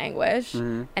struggle and anguish.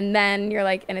 And then you're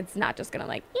like, and it's not just gonna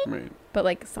like, eep, Right. but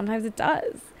like sometimes it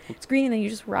does. It's green and then you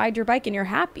just ride your bike and you're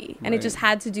happy. And it Right. just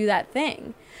had to do that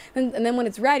thing. And then when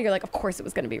it's red, you're like, of course it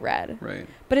was gonna be red. Right.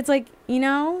 But it's like, you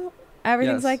know,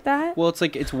 everything's Yes. like that. Well, it's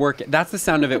like it's working. That's the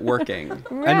sound of it working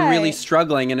and really Right.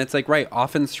 struggling. And it's like, right,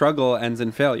 often struggle ends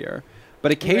in failure.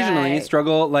 But occasionally Right.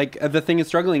 struggle, like the thing is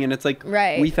struggling and it's like,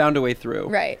 Right. we found a way through.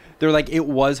 Right. They're like, it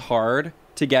was hard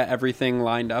to get everything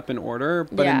lined up in order.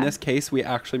 But in Yeah. this case, we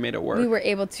actually made it work. We were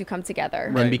able to come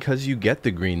together. Right. And because you get the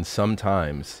green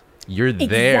sometimes, you're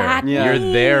there. Exactly. Yeah.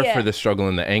 You're there for the struggle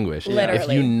and the anguish. If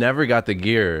Literally. you never got the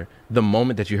gear, the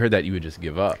moment that you heard that, you would just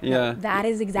give up. Yeah. That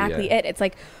is exactly Yeah. it. It's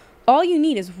like all you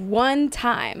need is one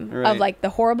time Right. of like the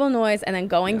horrible noise and then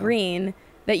going Yeah. green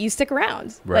that you stick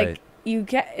around. Right. Like you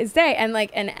stay and like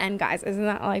and guys, isn't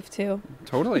that life too?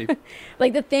 Totally.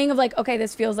 Like the thing of like, okay,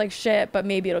 this feels like shit, but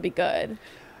maybe it'll be good.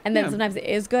 And then Yeah. sometimes it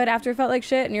is good after it felt like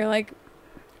shit and you're like,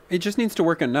 It just needs to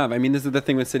work enough. I mean, this is the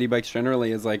thing with city bikes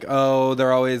generally is like, oh,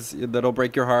 they're always, that'll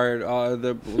break your heart.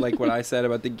 Like what I said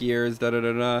about the gears, da da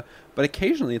da da. But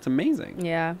occasionally it's amazing.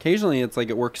 yeah. Occasionally it's like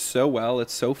it works so well.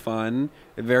 It's so fun.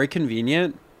 Very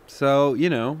convenient. So, you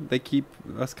know, they keep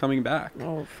us coming back.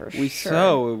 Oh, for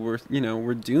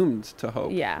We're doomed to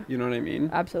hope. Yeah. You know what I mean?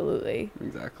 Absolutely.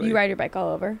 Exactly. You ride your bike all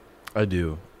over. I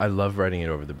do. I love riding it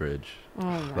over the bridge. Oh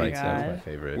my Like that's my god.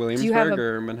 favorite. Williamsburg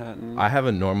or Manhattan? I have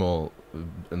a normal,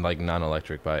 like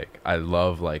non-electric bike. I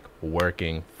love like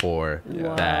working for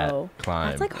that Whoa. climb.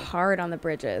 That's like hard on the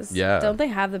bridges. Yeah. Don't they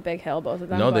have the big hill, both of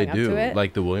them? No, they going up to do. it?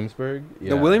 Like the Williamsburg.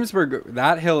 The Williamsburg,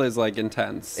 that hill is like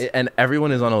intense. And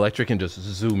everyone is on electric and just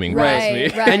zooming Right, past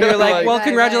me. right. And you're like, well, right.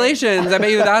 congratulations. I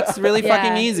bet you that's really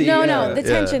fucking easy. No, Yeah. the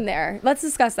tension there. Let's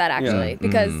discuss that actually,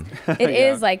 because it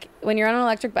is like when you're on an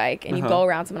electric bike and you go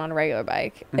around someone on a regular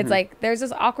bike, it's like there's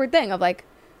this awkward thing of like,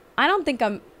 I don't think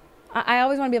I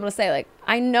always want to be able to say like,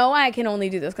 I know I can only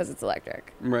do this because it's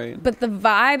electric. Right. But the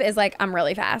vibe is like, I'm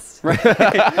really fast. Right.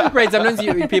 Right. Sometimes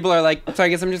people are like, so I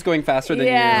guess I'm just going faster than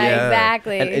Yeah, you.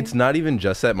 exactly. And it's not even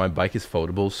just that my bike is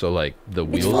foldable, so like the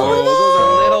wheels Oh, are those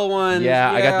are little ones.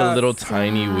 Yeah, I got the little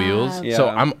tiny wheels. Yeah. So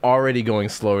I'm already going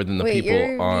slower than the Wait, people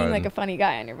you're on. being like a funny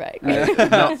guy on your bike.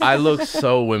 No, I look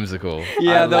so whimsical.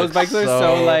 Yeah, I those look bikes are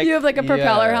so like. You have like a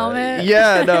propeller helmet.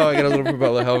 Yeah, no, I got a little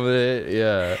propeller helmet.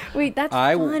 Yeah. Wait, that's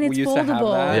I fun. It's used to have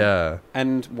foldable. that. Yeah.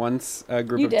 And once a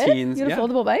group You of did? teens. You had a yeah,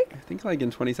 foldable bike? I think like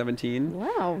in 2017.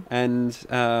 Wow. And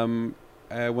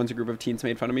once a group of teens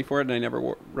made fun of me for it, and I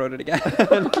never rode it again. That's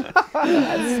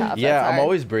tough. Yeah, That's I'm hard.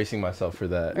 always bracing myself for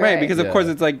that. Right. Right, because of Yeah. course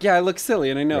it's like, yeah, I look silly,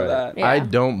 and I know Right. that. Yeah. I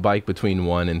don't bike between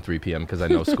 1 and 3 p.m. because I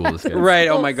know school is getting Right.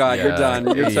 Oh my God, you're Yeah.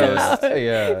 done. You're Yeah. toast.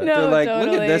 Yeah. No, They're like,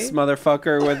 totally. look at this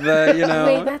motherfucker with the, you know.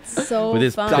 Wait, that's so With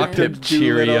his fun. Dr. Pip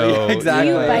Cheerio. Doolittle. Yeah, exactly.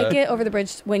 Do you Yeah. bike it over the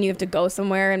bridge when you have to go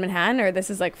somewhere in Manhattan, or this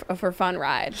is like a for fun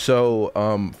ride? So,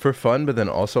 for fun, but then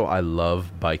also I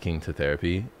love biking to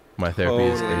therapy. My therapy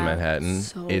is in Oh. Manhattan.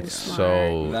 So it's smart.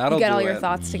 so That'll You get do all your it.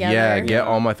 thoughts together. Yeah, get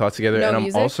all my thoughts together, No and I'm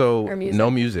music also or music? no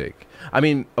music. I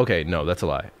mean, okay, no, that's a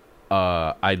lie.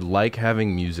 I like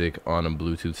having music on a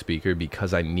Bluetooth speaker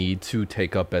because I need to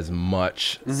take up as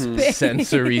much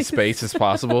sensory space as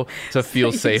possible to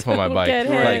feel you safe on my don't bike. get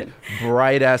hit. Like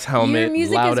bright ass helmet, Your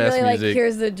music loud is ass really music. like,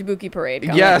 here's the Jaboukie parade.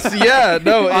 coming. Yes, yeah,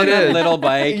 no, On it a is. little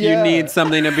bike, Yeah. you need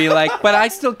something to be like, but I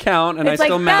still count and It's I like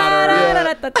still matter.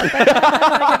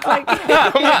 da-da-da-da-da-da-da.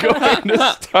 I'm going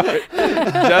to start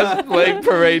just playing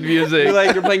parade music.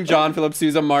 You're playing John Philip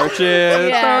Sousa marches.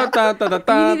 Yeah. Da, da, da,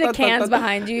 da, You need da, the cans da, da.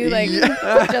 behind you, like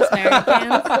just married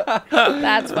cans.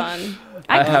 That's fun.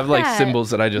 I get have like that. cymbals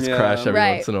that I just Yeah. crash every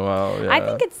Right. once in a while. Yeah. I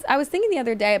think I was thinking the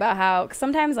other day about how 'cause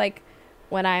sometimes like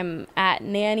when I'm at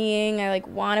nannying, I like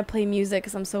want to play music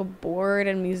because I'm so bored,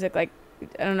 and music like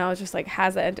I don't know, it's just like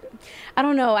has a I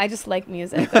don't know, I just like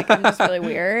music. Like I'm just really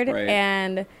weird. Right.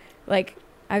 And like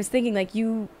I was thinking like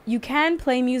you can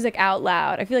play music out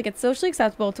loud. I feel like it's socially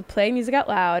acceptable to play music out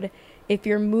loud if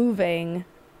you're moving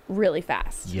really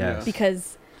fast. Yes.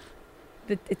 Because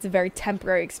it's a very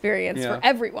temporary experience Yeah. for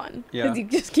everyone because Yeah. you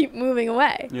just keep moving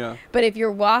away. Yeah. But if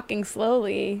you're walking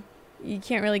slowly, you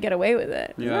can't really get away with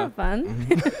it. Yeah. Isn't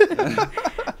that fun?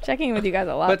 Checking in with you guys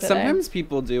a lot But today. sometimes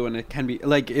people do, and it can be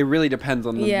like it really depends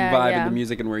on the Yeah, vibe yeah. of the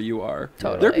music and where you are.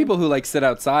 Totally. There are people who like sit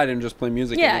outside and just play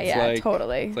music. yeah, and it's yeah, like,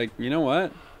 totally. It's like, you know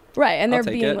what? Right, and I'll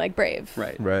they're take being it. like brave.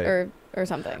 Right. Right. Or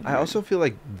something. I also feel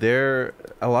like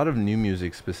a lot of new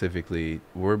music specifically,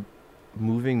 we're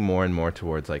moving more and more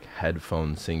towards like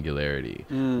headphone singularity,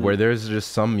 where there's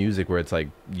just some music where it's like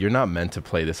you're not meant to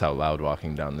play this out loud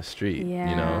walking down the street. You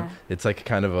know, Yeah. it's like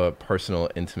kind of a personal,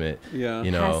 intimate. Yeah.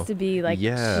 You know, has to be like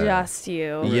Yeah. just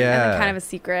you. Yeah. And then kind of a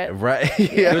secret. right?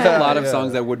 There's a lot of Yeah.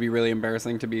 songs that would be really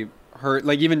embarrassing to be heard,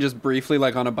 like even just briefly,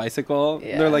 like on a bicycle.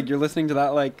 Yeah. They're like, you're listening to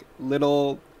that like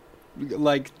little,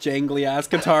 like jangly ass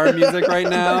guitar music right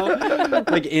now,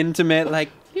 like intimate, like.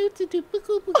 You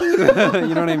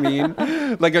know what I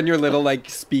mean? Like on your little like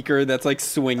speaker that's like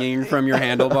swinging from your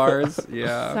handlebars.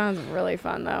 Yeah. Sounds really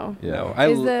fun though. Yeah. No,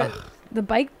 Is the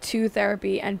bike to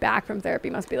therapy and back from therapy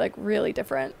must be like really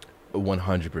different.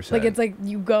 100%. Like it's like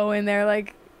you go in there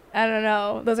like I don't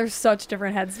know. Those are such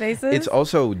different headspaces. It's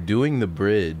also doing the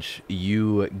bridge.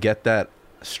 You get that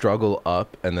struggle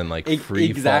up and then like free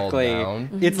exactly. fall down.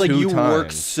 It's like 2 you work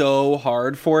times. so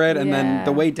hard for it, and then Yeah.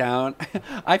 the way down.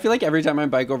 I feel like every time I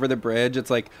bike over the bridge, it's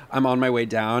like I'm on my way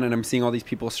down, and I'm seeing all these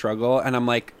people struggle, and I'm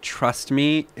like, trust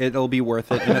me, it'll be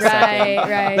worth it in a right, second.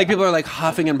 right. Like people are like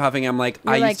huffing and puffing. I'm like,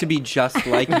 You're I like- used to be just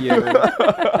like you.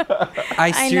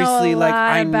 I seriously a like. lot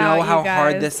I about know you how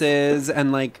hard guys. this is,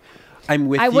 and like, I'm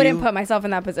with you. I wouldn't put myself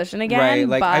in that position again. Right,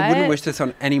 like I wouldn't but- wish this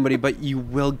on anybody, but you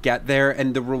will get there,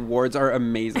 and the rewards are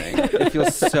amazing. It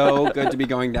feels so good to be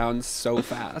going down so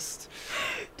fast.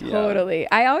 Yeah. Totally.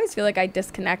 I always feel like I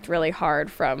disconnect really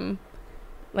hard from,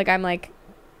 like, I'm like,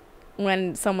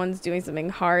 when someone's doing something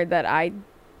hard that I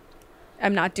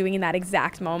I'm not doing in that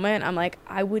exact moment, I'm like,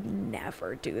 I would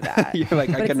never do that. You're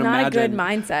like, but I it's can not imagine. a good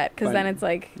mindset because but then it's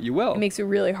like you will. It makes it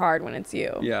really hard when it's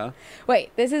you. Yeah.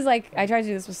 Wait, this is like I tried to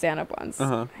do this with stand-up once.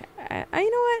 Uh-huh. I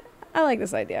you know what? I like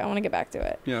this idea. I want to get back to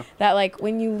it. Yeah. That like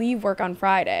when you leave work on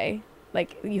Friday,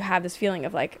 like you have this feeling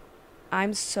of like,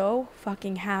 I'm so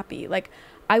fucking happy. Like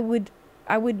I would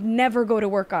never go to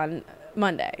work on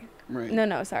Monday. Right.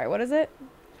 No, sorry. What is it?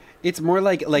 It's more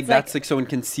like that's like so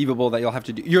inconceivable that you'll have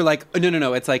to do. You're like,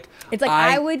 no. It's like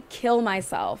I would kill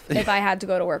myself if I had to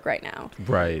go to work right now.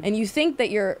 Right. And you think that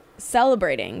you're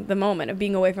celebrating the moment of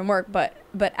being away from work, but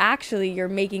actually you're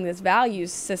making this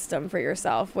values system for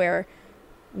yourself where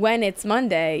when it's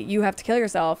Monday, you have to kill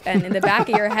yourself, and in the back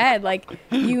of your head, like,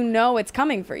 you know it's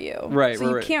coming for you. Right, so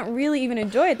you can't really even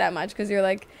enjoy it that much because you're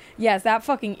like, yes, that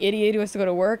fucking idiot who has to go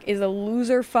to work is a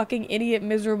loser, fucking idiot,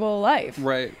 miserable life.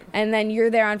 Right. And then you're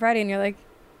there on Friday and you're like,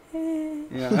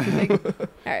 Yeah. like, all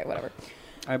right, whatever.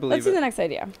 I believe Let's do the next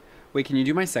idea. Wait, can you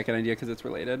do my second idea because it's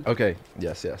related? Okay.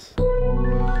 Yes.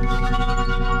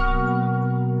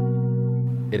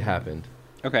 It happened.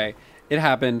 Okay. It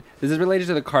happened. This is related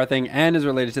to the car thing and is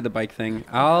related to the bike thing.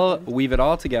 I'll weave it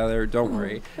all together. Don't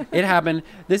worry. It happened.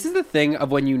 This is the thing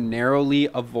of when you narrowly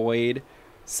avoid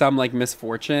some like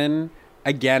misfortune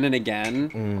again and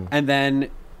again. And then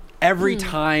every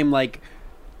time, like,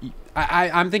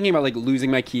 I'm thinking about like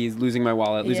losing my keys, losing my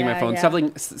wallet, losing my phone,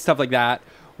 stuff like that,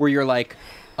 where you're like,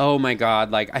 oh my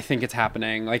God, like, I think it's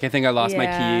happening. Like, I think I lost my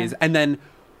keys. And then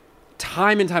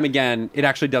time and time again, it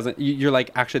actually doesn't. You're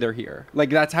like, actually, they're here. Like,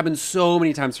 that's happened so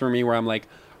many times for me where I'm like,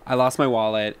 I lost my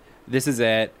wallet. This is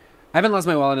it. I haven't lost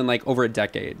my wallet in like over a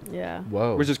decade. Yeah.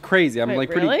 Whoa. Which is crazy. I'm Wait, like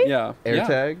really? pretty. Yeah.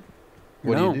 AirTag?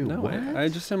 What do you do? No, What? I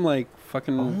just am like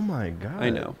fucking. Oh my God.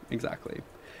 I know, exactly.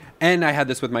 And I had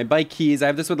this with my bike keys. I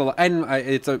have this with a lot, and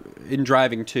it's in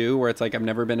driving too, where it's like I've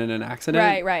never been in an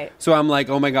accident. Right. So I'm like,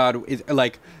 oh my God,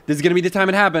 like this is gonna be the time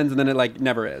it happens, and then it like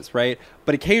never is, right?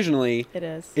 But occasionally It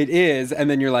is. it is, and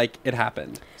then you're like, it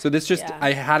happened. So this just Yeah.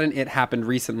 I had an it happened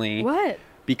recently. What?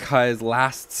 Because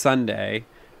last Sunday,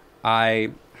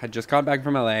 I had just got back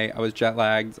from LA. I was jet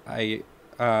lagged. I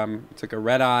took a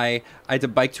red eye. I had to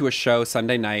bike to a show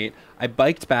Sunday night. I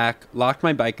biked back, locked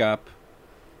my bike up.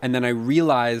 And then I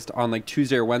realized on like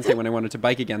Tuesday or Wednesday when I wanted to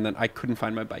bike again that I couldn't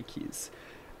find my bike keys.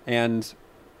 And,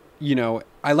 you know,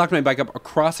 I locked my bike up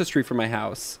across the street from my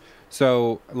house.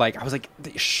 So, like, I was like,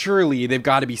 surely they've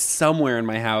got to be somewhere in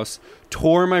my house.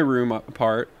 Tore my room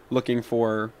apart looking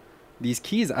for these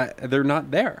keys. They're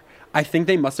not there. I think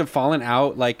they must have fallen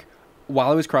out, like,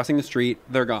 while I was crossing the street.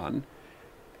 They're gone.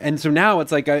 And so now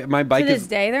it's like my bike To this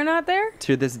day, they're not there?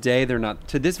 To this day, they're not.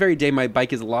 To this very day, my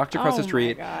bike is locked across the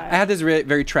street. Oh my God. I had this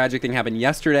very tragic thing happen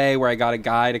yesterday where I got a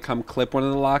guy to come clip one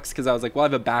of the locks because I was like, well, I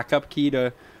have a backup key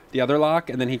to the other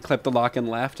lock. And then he clipped the lock and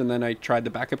left. And then I tried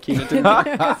the backup key and it didn't work.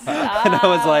 And I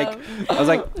was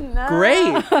like, No.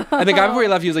 great. And the guy before he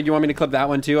left, he was like, you want me to clip that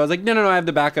one too? I was like, no, I have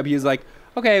the backup. He was like,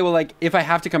 okay, well, like, if I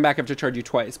have to come back, I have to charge you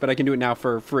twice, but I can do it now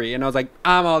for free. And I was like,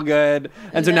 I'm all good.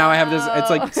 And so now I have this, it's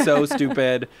like so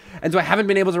stupid. And so I haven't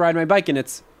been able to ride my bike and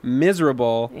it's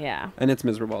miserable. Yeah. And it's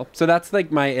miserable. So that's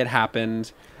like my it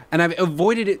happened. And I've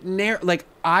avoided it. Like,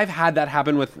 I've had that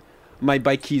happen with my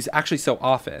bike keys actually so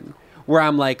often where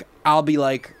I'm like, I'll be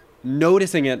like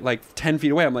noticing it like 10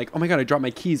 feet away. I'm like, oh my God, I dropped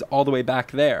my keys all the way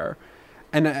back there.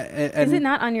 And Is it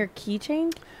not on your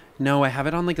keychain? no, I have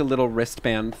it on like a little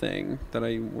wristband thing that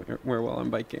I wear while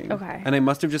I'm biking. Okay. And I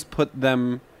must have just put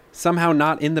them somehow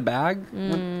not in the bag.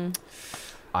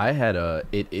 I had a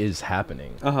 "it is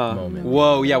happening" moment.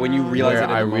 Whoa, yeah, when you realize where it in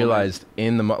I the moment. realized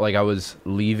in the like I was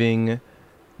leaving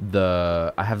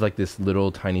I have like this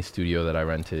little tiny studio that I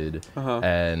rented,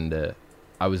 and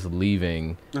I was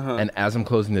leaving, and as I'm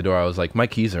closing the door, I was like, my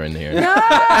keys are in here.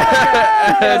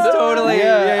 Yes, totally.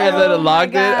 And then I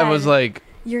locked it and was like,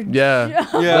 You're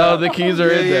no, the keys are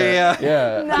in there.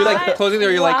 Yeah. You're like closing the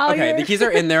door. You're like, okay, the keys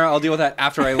are in there. I'll deal with that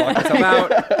after I lock myself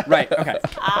out. Right. Okay.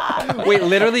 Wait,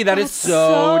 literally, that is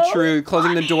so true.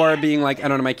 Closing the door, being like, I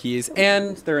don't know my keys,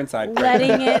 and they're inside.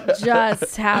 letting it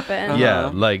just happen.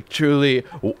 Yeah, like truly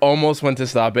almost went to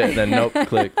stop it, then nope,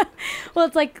 click. Well,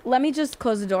 it's like, let me just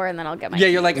close the door and then I'll get my Yeah,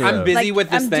 keys. you're like, I'm Yeah. busy Like, with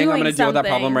this I'm thing. I'm doing going to deal with that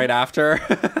problem something. right after.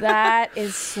 That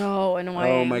is so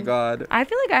annoying. Oh my God. I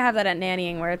feel like I have that at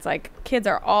nannying where it's like kids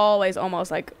are always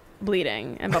almost like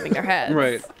bleeding and bumping their heads.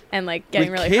 Right. And like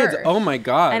getting With really kids, hurt. oh my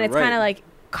God. And it's right. kind of like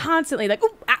constantly like, ooh,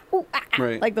 ah, ooh, ah, ah.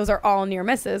 Right. Like those are all near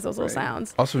misses, those little Right.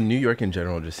 sounds. Also, New York in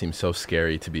general just seems so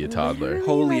scary to be a toddler. Literally,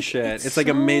 Holy like, shit. It's so like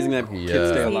amazing that kids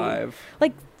stay Yeah. alive.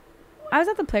 Like, I was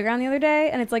at the playground the other day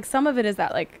and it's like some of it is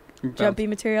that like jumpy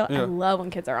material. Yeah. I love when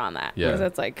kids are on that. Yeah. Because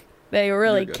it's like They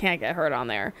really good. can't get hurt on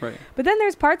there. Right. But then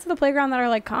there's parts of the playground that are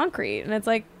like concrete, and it's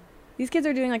like these kids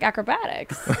are doing like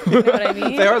acrobatics. You know what I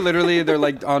mean? They are literally, they're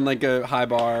like on like a high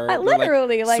bar. They're,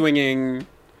 literally, like swinging.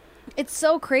 It's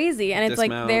so crazy, and it's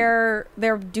Dismount. like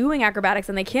they're doing acrobatics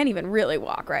and they can't even really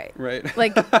walk right. Right.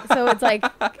 Like, so it's like,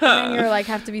 and then you're like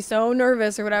have to be so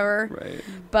nervous or whatever. Right.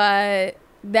 But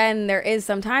then there is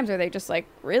some times where they just like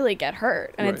really get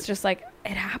hurt, and it's Right. just like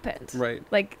it happened. Right.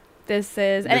 Like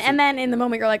and then in the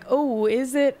moment you're like, oh,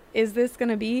 is this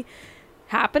gonna be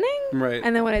happening? Right.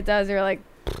 And then when it does, you're like,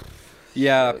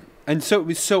 Yeah. And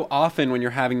so often when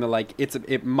you're having the like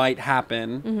it might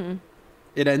happen,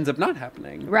 it ends up not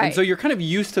happening. Right. And so you're kind of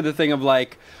used to the thing of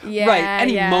like, Yeah, right,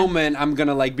 any yeah. moment I'm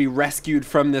gonna like be rescued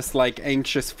from this like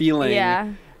anxious feeling. yeah,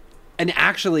 And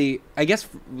actually, I guess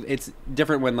it's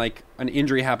different when like an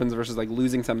injury happens versus like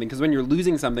losing something. Because when you're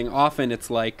losing something, often it's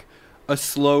like a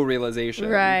slow realization.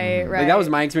 right, right. Like that was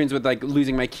my experience with like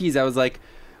losing my keys. I was like,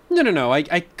 no, I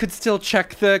could still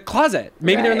check the closet.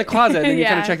 Maybe they're in the Right. closet. And you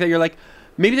kind Yeah. of check that. You're like,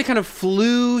 maybe they kind of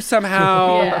flew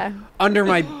somehow Yeah. under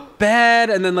my bed.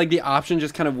 And then like the option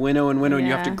just kind of winnow. And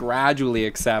you have to Yeah. gradually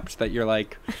accept that you're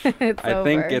like, It's I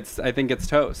think over. it's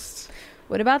toast.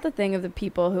 What about the thing of the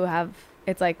people who have?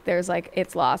 It's like there's like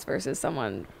it's lost versus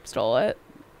someone stole it.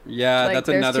 Yeah, Like, that's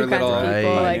there's another two kinds little of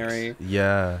people, like- binary.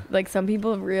 Yeah. Like some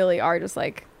people really are just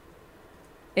like,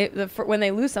 when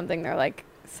they lose something, they're like,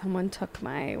 someone took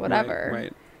my whatever.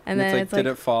 Right. And then it's like,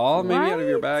 did it fall maybe out of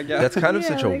your what? bag? Yeah. That's kind of Yeah,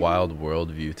 such a like- wild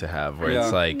worldview to have, where Yeah.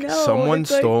 it's like No, someone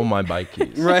it's like- stole my bike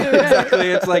keys. Right, exactly.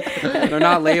 It's like they're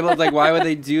not labeled. Like, why would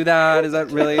they do that? Is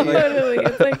that really like? literally,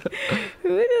 it's like,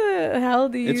 who the hell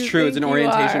do you? It's true. It's think an you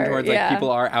orientation are? towards Yeah. like people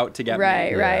are out to get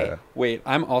Right, me. right. Yeah. Wait,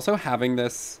 I'm also having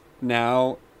this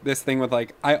now. This thing with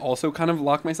like I also kind of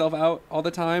lock myself out all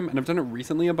the time, and I've done it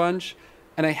recently a bunch.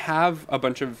 And I have a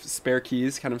bunch of spare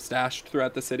keys kind of stashed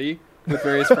throughout the city with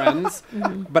various friends,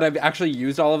 but I've actually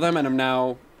used all of them, and I'm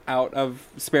now out of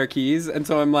spare keys, and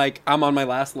so I'm like, I'm on my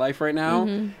last life right now.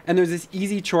 And there's this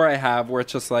easy chore I have where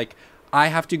it's just like I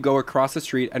have to go across the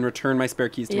street and return my spare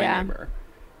keys to my Yeah. neighbor.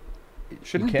 It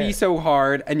shouldn't be can't. so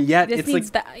hard, and yet This it's like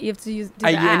needs you have to use. Do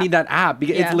I, the I app. need that app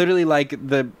because Yeah. it's literally like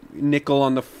the nickel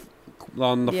on the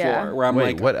Yeah. floor where I'm Wait,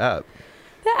 like, what app?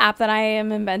 The app that I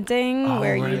am inventing, Oh,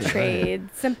 where you right, trade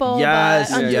simple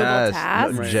Yes, but undoable yes.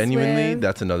 tasks. No, genuinely, with-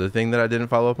 that's another thing that I didn't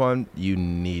follow up on. You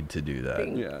need to do that.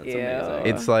 Thank Yeah, it's you. amazing.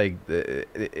 It's like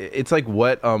it's like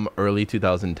what early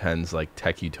 2010s like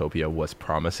tech utopia was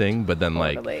promising, but then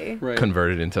Totally. Right.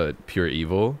 converted into pure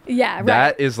evil. Yeah, right.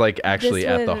 That is like actually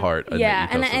This at the would- heart. Of yeah,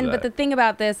 the ethos of but that. the thing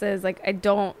about this is like I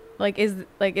don't like is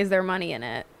there money in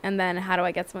it, and then how do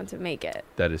I get someone to make it?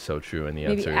 That is so true, and the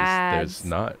Maybe answer is ads. there's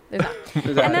not. There's not.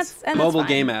 There's And ads. that's mobile fine.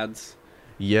 game ads.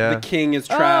 Yeah, The king is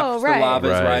trapped. Oh, right. The lava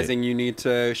is Right. rising. You need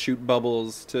to shoot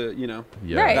bubbles to,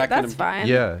 yeah, Right, that kind that's of- fine.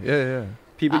 yeah.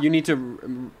 people. You need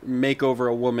to make over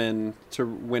a woman to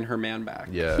win her man back.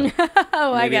 Yeah,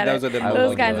 Oh, I Maybe get those it. are the Those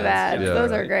mobile kinds of ads. ads. Yeah.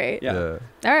 Those are great. Yeah.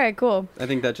 All right, cool. I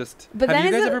think that just. But have then you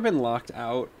is guys it- ever been locked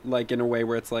out, like in a way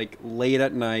where it's like late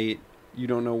at night, you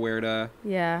don't know where to.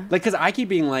 Yeah. Like, because I keep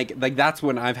being like that's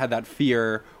when I've had that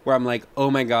fear where I'm like,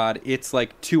 oh my God, it's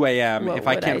like 2 a.m. What If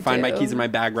I would can't I find my do? keys in my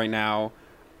bag right now,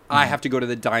 I have to go to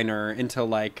the diner until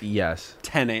like yes.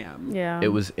 10 a.m. Yeah. It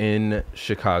was in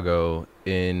Chicago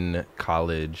in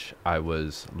college. I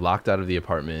was locked out of the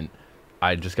apartment.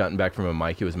 I'd just gotten back from a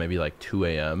mic. It was maybe like 2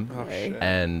 a.m. Oh, Right. shit.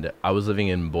 And I was living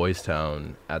in Boys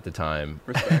Town at the time.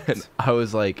 Respect. And I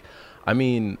was like, I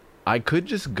mean, I could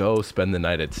just go spend the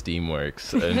night at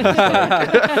Steamworks and just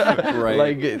like, Right.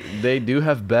 like they do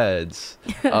have beds.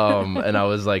 And I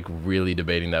was like really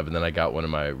debating that, but then I got one of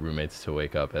my roommates to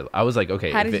wake up. I was like,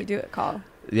 okay. How if did you it- do it? Call.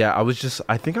 Yeah,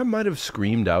 I think I might have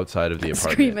screamed outside of the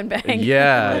apartment. Scream and bang.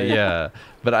 Yeah, Right. yeah.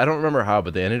 But I don't remember how,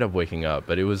 but they ended up waking up.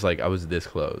 But it was like I was this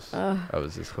close. Ugh. I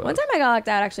was this close. One time I got locked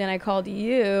out actually, and I called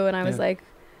you, and I was Yeah. like,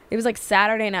 it was like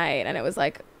Saturday night, and it was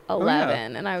like yeah.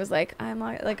 11, and I was like, I'm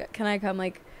like, can I come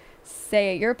like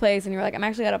stay at your place? And you were like, I'm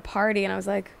actually at a party, and I was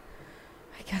like,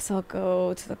 I guess I'll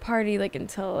go to the party like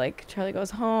until like Charlie goes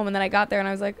home, and then I got there, and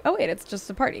I was like, oh wait, it's just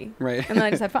a party, Right. and then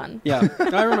I just had fun. Yeah,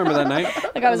 I remember that night.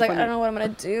 Like I was like, funny. I don't know what I'm gonna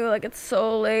do. Like it's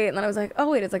so late, and then I was like, oh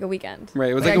wait, it's like a weekend.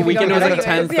 Right, it was Like, like I a could go weekend. It was like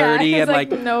anyways. 10:30, Yeah, and it's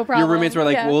like no problem. your roommates were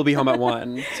like, Yeah. "We'll be home at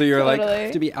 1." So you're like, Totally.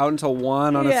 have to be out until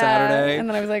 1 on a Yeah, Saturday. and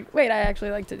then I was like, wait, I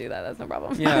actually like to do that. That's no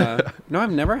problem. Yeah. No,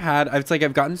 I've never had. It's like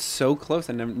I've gotten so close,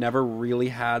 and I've never really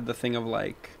had the thing of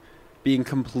like being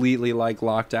completely like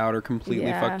locked out or completely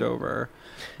Yeah. fucked over.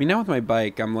 I mean, now with my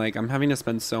bike, I'm like, I'm having to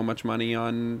spend so much money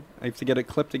on. I have to get it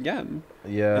clipped again,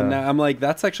 yeah. and now I'm like,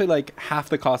 that's actually like half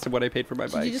the cost of what I paid for my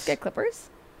Did bike. you just get clippers?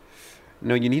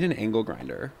 No, you need an angle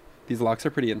grinder. These locks are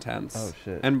pretty intense. Oh,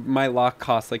 shit. And my lock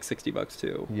costs like $60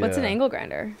 too. What's an Yeah. angle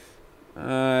grinder?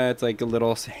 It's like a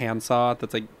little hand saw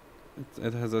that's like,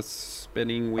 it has a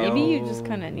spinning wheel. Maybe you just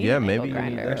kind of need Yeah, an maybe angle you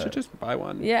need grinder. I should just buy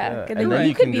one. Yeah, And then then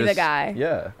you could can be the just- guy.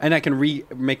 Yeah. And I can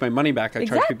make my money back. I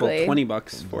charge people Exactly.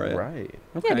 $20 for it. Right.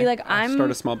 Okay. Yeah, be like, I'll I'm start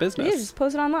a small business. Yeah, just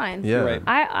post it online. Yeah. Right.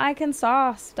 I can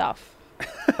saw stuff.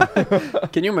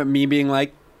 Can you me being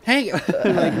like, hey, like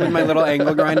with my little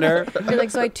angle grinder? You're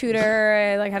like, so I tutor,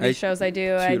 I like have these I shows I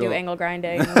do do tutor. angle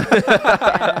grinding. and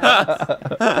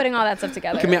putting all that stuff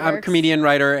together. I'm a works. comedian,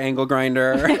 writer, angle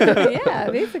grinder. Yeah,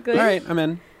 basically. All right, I'm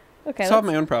in. Okay, Solve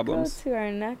let's my own go problems. to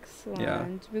our next one. Yeah.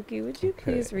 Jaboukie, would you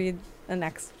Okay. please read the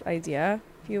next idea,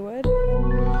 if you would?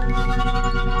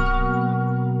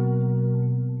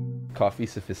 Coffee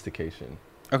sophistication.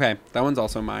 Okay, that one's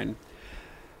also mine.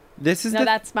 This is No, the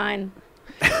that's mine.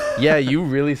 Yeah, you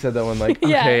really said that one like,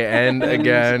 Yeah. okay, and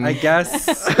again. I guess.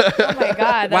 Oh my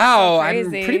god, that's Wow, so I'm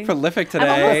crazy. pretty prolific I'm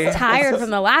today. almost tired from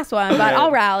the last one, but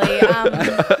I'll rally.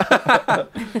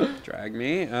 Drag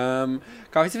me.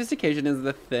 Coffee sophistication is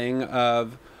the thing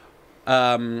of,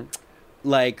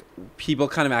 like people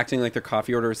kind of acting like their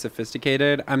coffee order is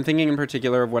sophisticated. I'm thinking in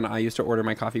particular of when I used to order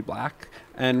my coffee black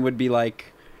and would be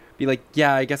like,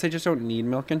 yeah, I guess I just don't need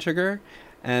milk and sugar,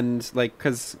 and like,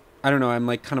 cause I don't know, I'm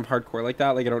like kind of hardcore like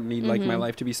that. Like I don't need like my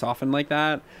life to be softened like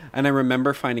that. And I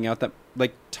remember finding out that,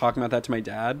 like, talking about that to my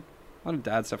dad. A lot of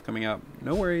dad stuff coming up.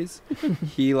 No worries.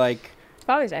 He like, It's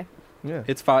Father's Day. Yeah.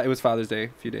 it was Father's Day a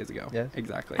few days ago. Yeah.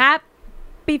 Exactly.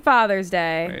 Happy Father's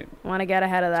Day. Right. Want to get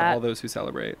ahead of To that all those who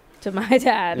celebrate. to my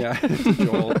dad. Yeah,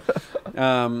 Joel.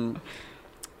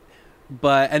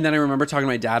 But, and then I remember talking to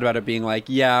my dad about it being like,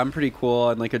 yeah, I'm pretty cool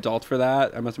and like adult for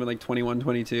that. I must have been like 21,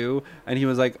 22. And he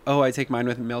was like, oh, I take mine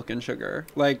with milk and sugar.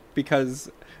 Like,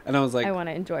 because, and I was like, I want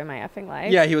to enjoy my effing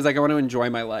life. yeah, he was like, I want to enjoy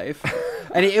my life.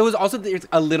 And it was also, there's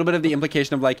a little bit of the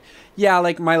implication of like, yeah,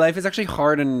 like my life is actually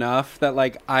hard enough that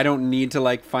like, I don't need to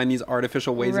like find these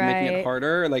artificial ways of making it Right.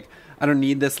 harder. Like, I don't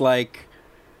need this like,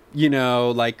 you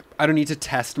know, like I don't need to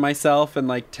test myself and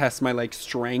like test my like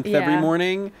strength every Yeah.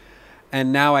 morning.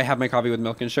 And now I have my coffee with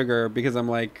milk and sugar because I'm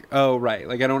like, oh, right.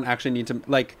 Like I don't actually need to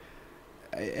like,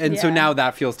 and so Yeah. now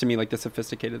that feels to me like the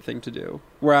sophisticated thing to do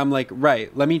where I'm like,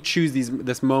 right, let me choose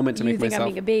this moment to You make think myself. I'm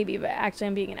being a baby, but actually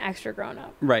I'm being an extra grown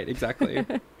up. Right, exactly.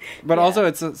 But Yeah. also,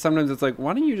 it's sometimes it's like,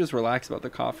 why don't you just relax about the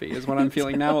coffee? Is what I'm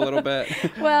feeling now a little bit.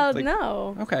 Well, It's like,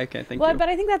 no. Okay, thank Well, you. but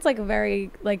I think that's like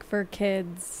very like for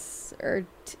kids or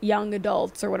young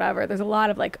adults or whatever. There's a lot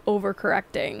of like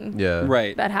overcorrecting Yeah.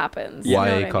 Right, that happens. You know YA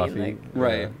what I mean? coffee. Like,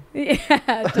 right.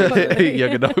 yeah, totally.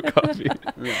 Young adult coffee.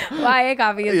 YA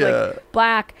coffee is Yeah. like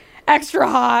black, extra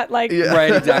hot, like Yeah.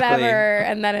 Right, exactly. whatever,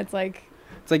 and then it's like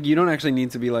It's like you don't actually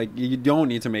need to be like, you don't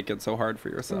need to make it so hard for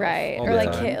yourself. right, all or the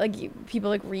like time. people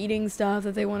like reading stuff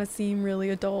that they want to seem really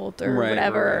adult or Right,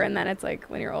 whatever, right. and then it's like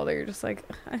when you're older, you're just like,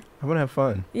 I want to have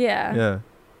fun. yeah, Yeah.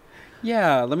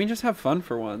 Yeah, let me just have fun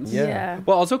for once. Yeah. yeah.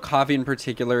 Well, also coffee in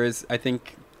particular is, I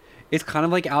think, it's kind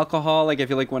of like alcohol. Like I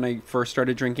feel like when I first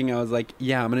started drinking, I was like,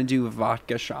 yeah, I'm gonna do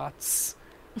vodka shots,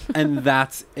 and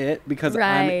that's it because I'm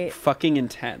Right. fucking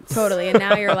intense. Totally. And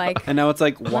now you're like, And now it's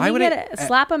like, let why me would get it?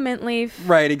 slap a mint leaf,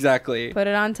 Right, exactly. put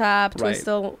it on top, Right. twist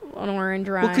an orange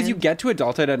rind. Well, because you get to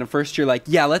adulthood, and at first you're like,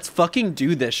 yeah, let's fucking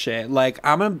do this shit. Like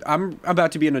I'm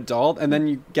about to be an adult, and then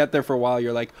you get there for a while,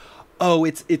 you're like, oh,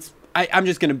 I'm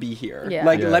just gonna be here. Yeah.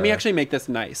 Like, let me Yeah. actually make this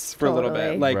nice for a little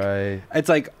Totally. bit. Like, Right. it's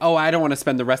like, oh, I don't want to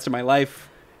spend the rest of my life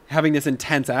having this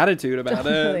intense attitude about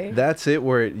Totally. it. That's it,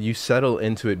 where you settle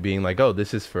into it being like, oh,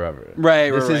 this is forever.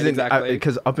 Right, This right, isn't exactly.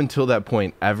 Because up until that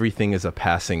point, everything is a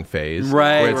passing phase.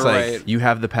 Right, Where it's right. like you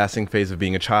have the passing phase of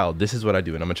being a child. This is what I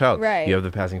do, and I'm a child. Right. You have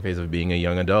the passing phase of being a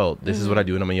young adult. This is what I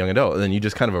do, and I'm a young adult. And then you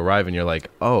just kind of arrive, and you're like,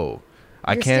 oh,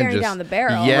 I You're can't staring just down the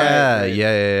barrel. Yeah, Right, right.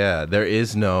 yeah. There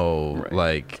is no Right.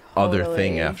 like other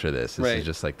thing Totally. after this. This Right. is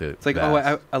just like the. It's like,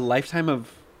 oh, a lifetime of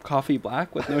coffee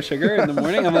black with no sugar in the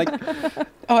morning. I'm like,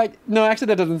 no, actually,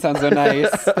 that doesn't sound so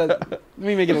nice. Let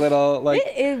me make it a little like.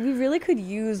 We really could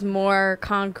use more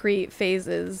concrete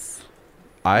phases.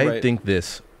 I Right. think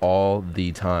this all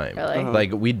the time. Really? Uh-huh.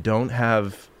 Like we don't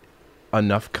have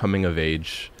enough coming of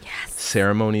age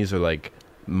ceremonies or like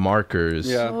markers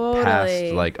Yeah. past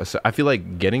Totally. like I feel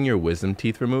like getting your wisdom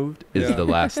teeth removed is Yeah. the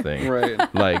last thing. Right.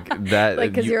 Like that.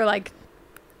 Like, because you're like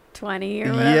 20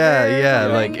 or whatever. yeah,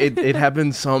 or like something. it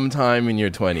happened sometime in your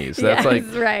 20s. That's Yes, like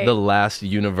right. the last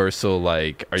universal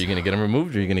like, are you gonna get them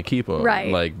removed or are you gonna keep them?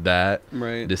 Right. Like that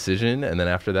Right. decision, and then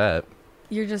after that,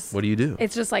 You're just. what do you do?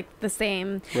 It's just like the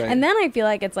same. Right. And then I feel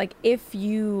like it's like if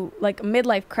you like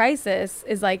midlife crisis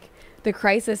is like the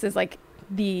crisis is like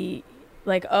the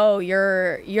like, oh,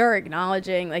 you're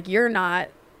acknowledging like you're not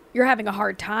you're having a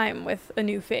hard time with a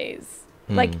new phase.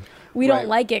 Like, we don't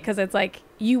like it because it's like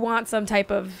you want some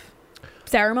type of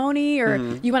ceremony or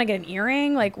you want to get an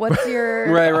earring. Like, what's your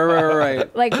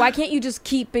right. like, why can't you just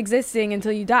keep existing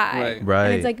until you die? Right.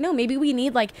 And it's like, no, maybe we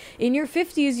need, like, in your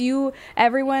 50s,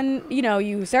 everyone,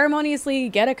 you ceremoniously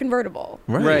get a convertible.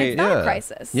 Right. And it's not a Yeah.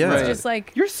 crisis. Yeah. It's just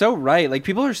like, You're so right. Like,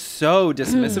 people are so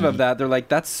dismissive of that. They're like,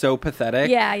 that's so pathetic.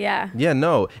 yeah. Yeah,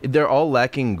 no, they're all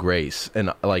lacking grace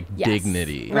and like Yes.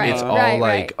 dignity. Right, It's all right,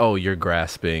 like, right. oh, you're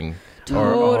grasping,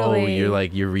 Totally. or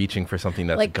you're reaching for something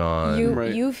that's like gone.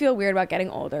 you feel weird about getting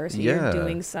older, so Yeah. you're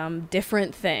doing some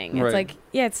different thing. It's Right. like,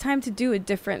 yeah, it's time to do a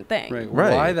different thing. Right.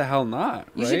 Right. Why the hell not?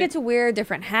 You should get to wear a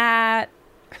different hat.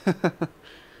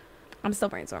 I'm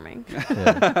still brainstorming.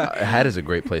 Yeah. A hat is a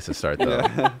great place to start, though.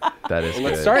 That is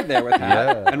Let's good. start there with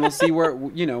that, Yeah. and we'll see where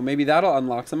maybe that'll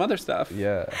unlock some other stuff.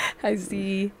 Yeah. I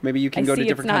see. Maybe you can I go to see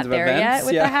different it's kinds not of there events. yet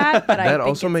with the hat, but I That think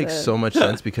also it's makes so much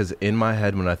sense because in my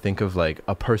head, when I think of like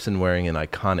a person wearing an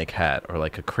iconic hat or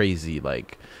like a crazy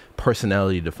like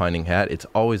personality defining hat, it's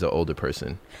always an older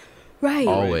person. right.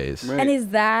 Always. Right. And is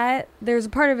that there's a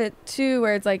part of it too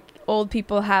where it's like old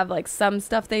people have like some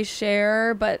stuff they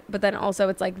share, but then also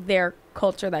it's like their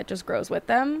culture that just grows with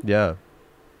them, Yeah.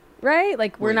 right?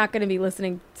 Like we're Right. not going to be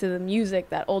listening to the music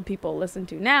that old people listen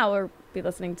to now, or be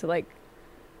listening to like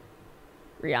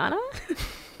Rihanna.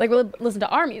 Like we'll listen to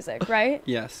our music, right?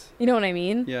 Yes. You know what I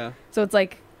mean? Yeah. So it's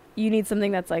like you need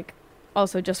something that's like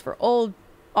also just for all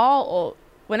old,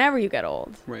 whenever you get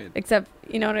old. Right. Except,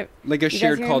 you know what I Like a guys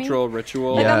shared hear me? cultural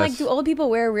ritual. Like, Yeah. I'm like, Yes. do old people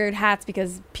wear weird hats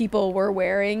because people were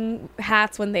wearing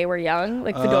hats when they were young,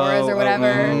 like fedoras or whatever?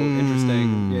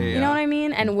 Interesting. Yeah, yeah. You know what I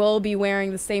mean? And we'll be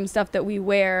wearing the same stuff that we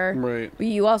wear. Right. But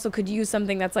you also could use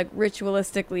something that's like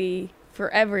ritualistically for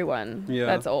everyone Yeah.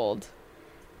 that's old.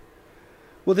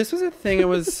 Well, this was a thing. It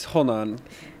was. Hold on.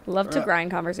 Love to grind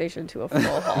conversation to a full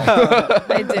halt.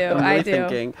 I do. I'm really I do.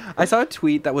 thinking. I saw a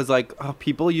tweet that was like, "Oh,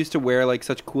 people used to wear like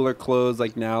such cooler clothes.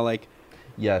 Like now, like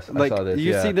Yes, Like, I saw this.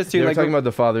 you yeah. see this too, They were like, talking about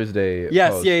the Father's Day.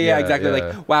 yes, post. yeah, exactly. yeah.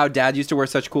 Like, wow, dad used to wear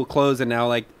such cool clothes, and now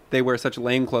like they wear such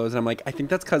lame clothes. And I'm like, I think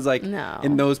that's because like No.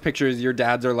 in those pictures, your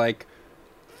dads are like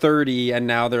 30 and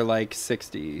now they're like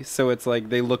 60. So it's like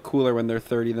they look cooler when they're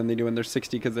 30 than they do when they're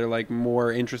 60 because they're like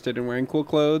more interested in wearing cool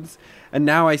clothes. And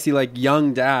now I see like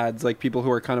young dads, like people who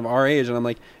are kind of our age, and I'm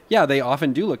like, yeah, they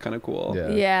often do look kind of cool. Yeah.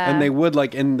 Yeah. And they would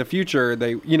like in the future,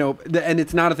 they, and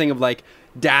it's not a thing of like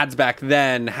dads back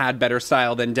then had better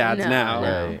style than dads No, now.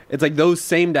 no. Right. It's like those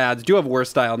same dads do have worse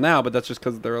style now, but that's just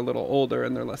because they're a little older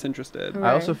and they're less interested. Right.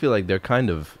 I also feel like they're kind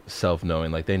of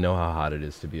self-knowing. Like they know how hot it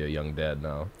is to be a young dad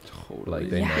now. Totally. Like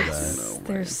they know Yes. that. No,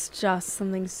 There's just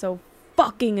something so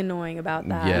fucking annoying about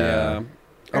that. Yeah.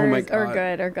 Oh my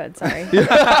god. Or good. Sorry.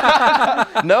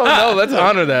 No, let's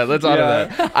honor that. Let's honor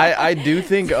Yeah. that. I do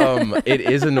think it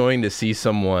is annoying to see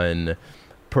someone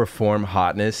perform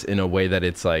hotness in a way that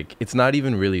it's like it's not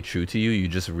even really true to you. You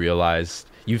just realize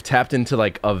you've tapped into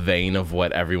like a vein of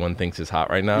what everyone thinks is hot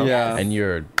right now. Yeah. And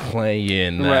you're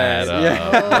playing Right. that up.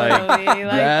 Yeah. Like, Totally,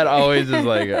 like- that always is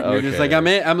like okay. You're just like,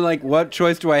 I'm like, what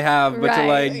choice do I have but to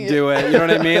Right. like do it? You know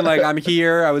what I mean? Like I'm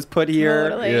here, I was put here.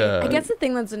 Totally. Yeah. I guess the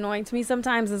thing that's annoying to me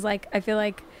sometimes is like I feel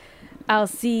like I'll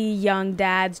see young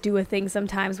dads do a thing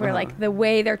sometimes where like the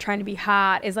way they're trying to be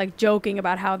hot is like joking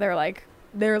about how they're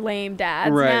lame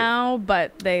dads Right. now,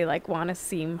 but they like want to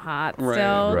seem hot Right.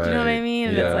 still. Do you know what I Right. mean?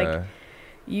 And Yeah. it's like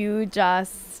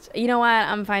you know what?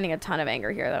 I'm finding a ton of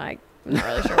anger here that I'm not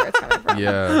really sure where it's coming from.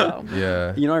 Yeah. So.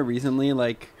 Yeah. You know, I recently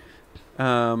like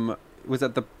was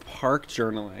at the park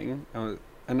journaling,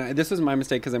 this was my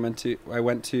mistake because I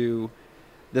went to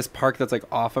this park that's like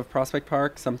off of Prospect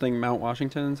Park, something Mount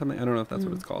Washington, something, I don't know if that's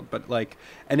what it's called, but like,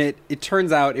 and it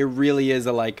turns out it really is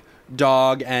a like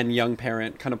dog and young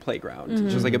parent kind of playground.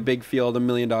 It's just like a big field, 1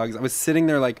 million dogs. I was sitting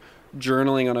there like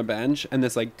journaling on a bench, and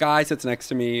this like guy sits next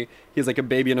to me. He has like a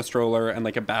baby in a stroller and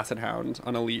like a basset hound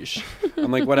on a leash.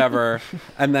 I'm like, whatever.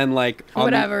 And then like on the-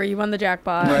 Whatever, you won the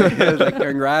jackpot. Right. It was like,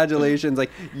 congratulations,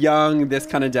 like young, this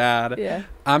kind of dad. Yeah.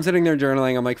 I'm sitting there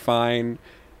journaling. I'm like, fine.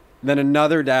 Then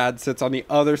another dad sits on the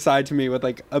other side to me with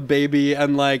like a baby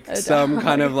and like A some dog.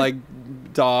 kind of like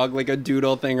dog, like a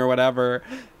doodle thing or whatever.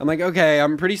 I'm like, okay,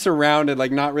 I'm pretty surrounded,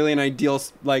 like not really an ideal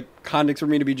like context for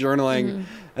me to be journaling.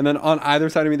 And then on either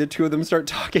side of me, the two of them start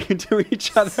talking to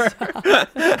each other.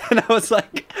 And I was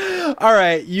like, all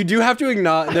right, you do have to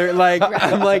acknowledge, they're like,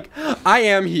 I'm like, I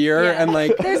am here. Yeah. And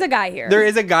like, There's a guy here. there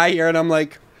is a guy here, and I'm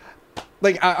like,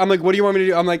 I'm like, what do you want me to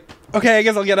do? I'm like, okay, I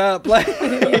guess I'll get up. Like,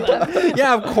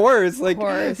 yeah, of course. Like,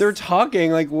 course. they're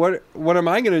talking. Like, what am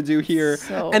I gonna do here?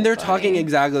 So and they're funny. talking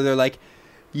exactly. They're like,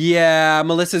 Yeah,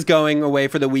 Melissa's going away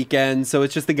for the weekend, so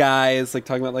it's just the guys like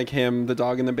talking about like him, the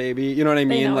dog, and the baby. You know what I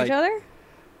mean? They know like, each other?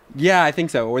 yeah, I think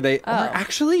so. Or they or Oh.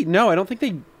 actually no, I don't think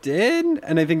they did.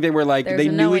 And I think they were like There's they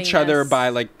a knew each other knowingness. by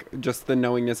like just the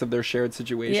knowingness of their shared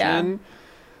situation. Yeah.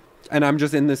 And I'm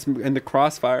just in the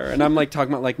crossfire, and I'm like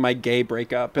talking about like my gay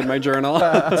breakup in my journal.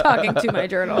 Talking to my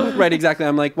journal. Right, exactly.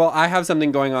 I'm like, well, I have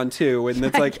something going on too, and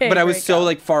it's like, gay but I was so breakup.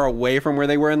 like far away from where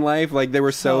they were in life. Like they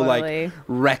were so Totally. like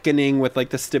reckoning with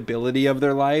like the stability of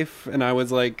their life, and I was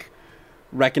like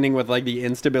reckoning with like the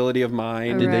instability of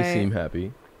mine. Did Right. they seem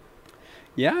happy?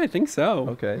 Yeah, I think so.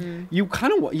 Okay. You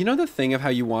kind of, you know, the thing of how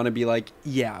you want to be like,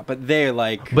 yeah, but they're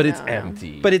like, But it's No.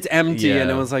 empty. but it's empty, Yeah. and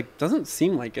it was like, doesn't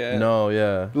seem like it. No,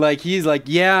 yeah. Like he's like,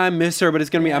 yeah, I miss her, but it's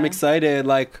gonna be. I'm Yeah. excited.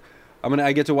 Like,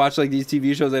 I get to watch like these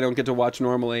TV shows I don't get to watch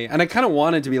normally, and I kind of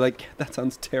wanted to be like, that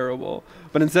sounds terrible,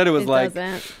 but instead it was It like,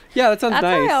 doesn't. yeah, that sounds That's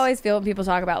nice. how I always feel when people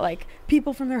talk about like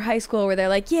people from their high school where they're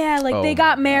like, yeah, like Oh they my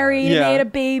got God. married and Yeah. they had a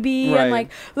baby Right. and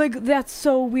like that's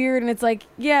so weird, and it's like,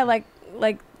 yeah, like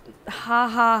ha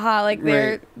ha ha, like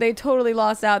Right. they totally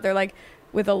lost out. They're like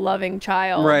with a loving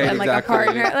child Right, and like exactly. a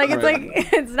partner. Like it's Right.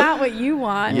 like it's not what you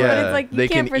want. Yeah. But it's like you they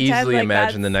can't can pretend easily like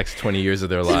imagine the that's- next 20 years of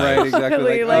their Right, lives. exactly.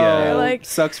 Totally, Like, like, oh, they're like-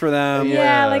 sucks for them. Yeah,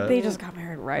 Yeah. like they just got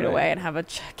married right Right. away and have a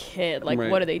kid. Like, Right.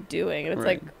 what are they doing? And it's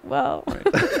Right. like, well,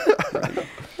 Right.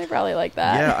 they probably like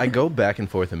that. Yeah, I go back and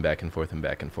forth and back and forth and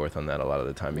back and forth on that a lot of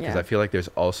the time because Yeah. I feel like there's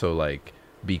also like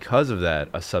because of that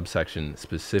a subsection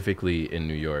specifically in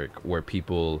New York where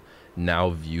people now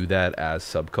view that as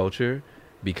subculture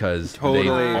because Totally.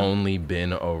 they've only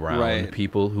been around Right.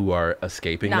 people who are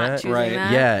escaping Not that. choosing Right.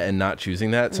 that. Yeah, and not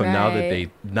choosing that. So now that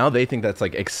Right. they think that's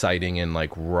like exciting and like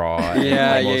raw and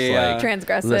Yeah, almost yeah. like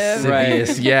Transgressive. lascivious.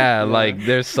 Right. Yeah, Yeah. like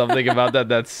there's something about that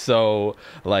that's so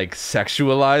like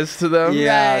sexualized to them.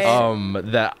 Yes.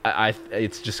 Right. That I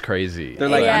it's just crazy. They're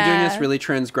like, I'm doing Yeah. this really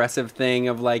transgressive thing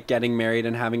of like getting married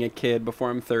and having a kid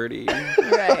before I'm 30.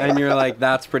 Right. And you're like,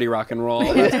 that's pretty rock and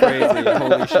roll. That's crazy.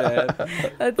 Holy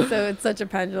shit. That's so it's such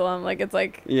a pendulum. Like it's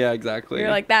like Yeah, exactly. you're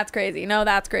like, that's crazy. No,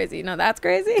 that's crazy. No, that's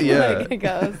crazy. Yeah. Like it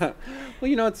goes. well,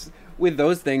 you know, it's with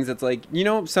those things, it's like, you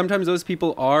know, sometimes those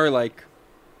people are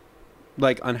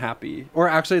like unhappy. Or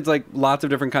actually, it's like lots of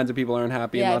different kinds of people are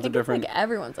unhappy and Yeah, I lots of think it's different. like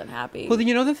everyone's unhappy. Well,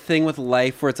 you know the thing with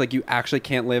life where it's like you actually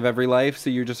can't live every life, so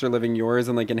you just are living yours,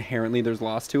 and like inherently there's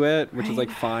loss to it, which is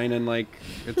like fine and like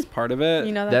it's part of it.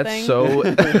 you know that That's thing? so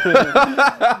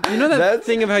You know that that's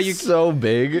thing of how you so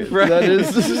big. Right. That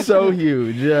is so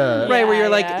huge. Yeah. right where Yeah, you're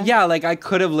like, yeah. yeah, like I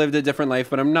could have lived a different life,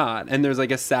 but I'm not, and there's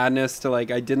like a sadness to like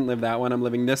I didn't live that one, I'm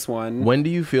living this one. When do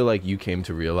you feel like you came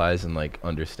to realize and like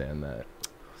understand that?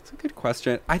 That's a good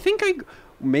question. I think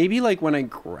maybe like when I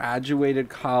graduated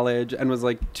college and was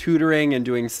like tutoring and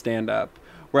doing stand up,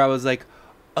 where I was like,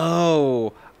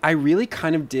 oh, I really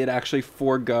kind of did actually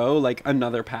forego like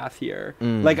another path here.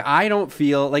 Like I don't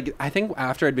feel like, I think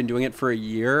after I'd been doing it for a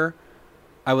year,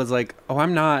 I was like, oh,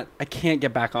 I can't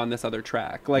get back on this other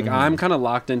track. Like I'm kind of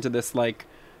locked into this like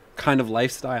kind of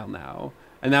lifestyle now.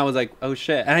 And that was like, oh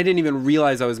shit. And I didn't even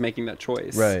realize I was making that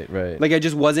choice. Right, right. Like I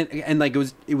just wasn't, and like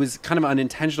it was kind of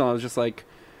unintentional. I was just like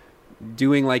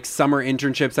doing like summer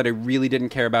internships that I really didn't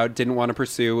care about, didn't want to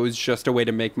pursue. It was just a way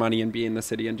to make money and be in the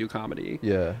city and do comedy.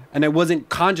 Yeah. And I wasn't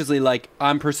consciously like,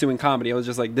 I'm pursuing comedy. I was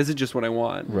just like, this is just what I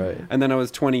want. Right. And then I was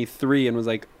 23 and was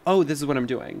like, oh, this is what I'm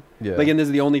doing. Yeah. Like, and this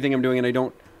is the only thing I'm doing. And I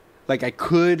don't, like, I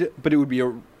could, but it would be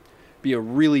a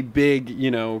really big, you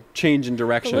know, change in But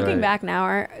direction. looking Right. back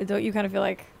now, don't you kind of feel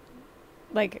like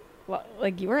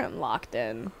you weren't locked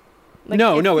in? Like,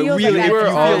 No, it feels really- that You were you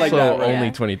feel also like that, right?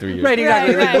 only 23 years Right, old.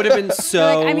 exactly. Right, Like, would have been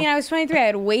so. Like, I mean, I was 23. I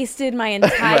had wasted my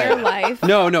entire life.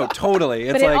 No, totally.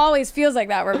 It's But like, it always feels like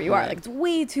that wherever you are. Like it's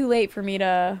way too late for me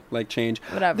to. like change.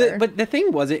 Whatever. But the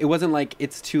thing was, it wasn't like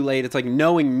it's too late. It's like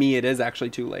knowing me, it is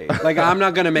actually too late. Like I'm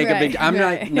not gonna make a big. Right, I'm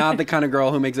right. not the kind of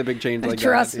girl who makes a big change like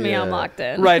Trust that. me, I'm Yeah. locked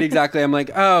in. Right, exactly. I'm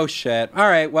like, oh shit. All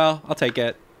right, well, I'll take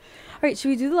it. All right, should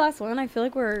we do the last one? I feel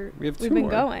like We have we've two been more.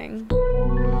 going.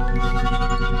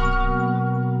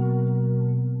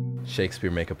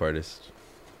 Shakespeare makeup artist.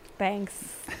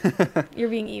 Thanks. You're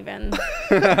being even.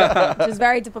 Which is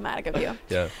very diplomatic of you.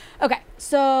 Yeah. Okay,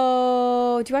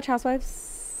 so do you watch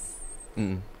Housewives?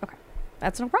 Mm. Okay,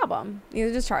 that's no problem.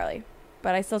 Neither does Charlie.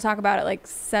 But I still talk about it like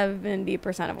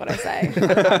 70% of what I say.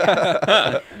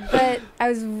 But I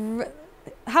was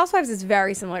Housewives is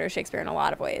very similar to Shakespeare in a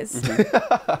lot of ways.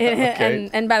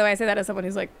 And by the way, I say that as someone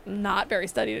who's like not very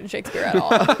studied in Shakespeare at all.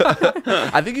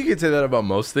 I think you could say that about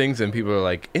most things, and people are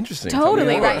like, interesting. Tell me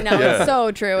Totally more. right now. Yeah. It's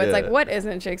so true. It's Yeah. like, what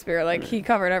isn't Shakespeare? Like he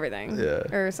covered everything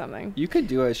or something. You could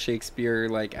do a Shakespeare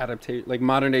like adaptation, like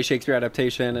modern day Shakespeare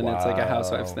adaptation, and it's like a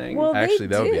Housewives thing. Well, Actually,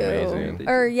 they that would be do. amazing.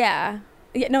 Or yeah,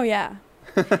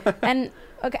 and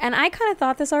okay, and I kind of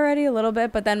thought this already a little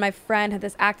bit, but then my friend had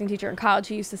this acting teacher in college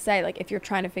who used to say, like, if you're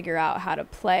trying to figure out how to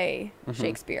play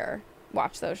Shakespeare,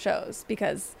 watch those shows,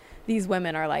 because these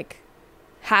women are like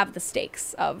have the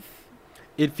stakes of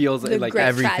it feels the like great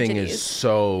Everything tragedies. is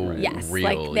so Yes, real.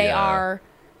 like they yeah. are,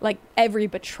 like every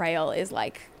betrayal is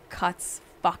like cuts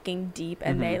fucking deep,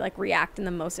 and they like react in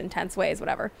the most intense ways,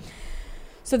 whatever.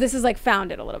 So this is like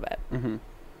founded a little bit,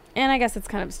 and I guess it's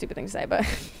kind of a stupid thing to say, but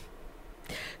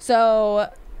so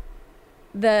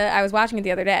I was watching it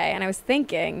the other day, and I was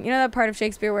thinking, you know that part of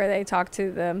Shakespeare where they talk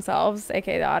to themselves,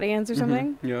 aka the audience or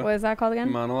something? Yeah. What is that called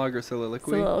again? Monologue or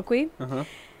soliloquy? Soliloquy.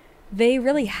 They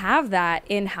really have that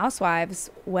in Housewives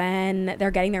when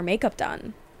they're getting their makeup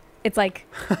done. It's like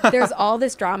there's all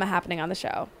this drama happening on the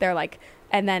show. They're like,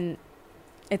 and then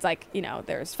it's like, you know,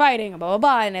 there's fighting and blah, blah,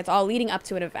 blah. And it's all leading up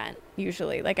to an event,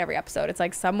 usually, like every episode. It's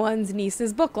like someone's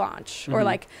niece's book launch or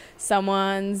like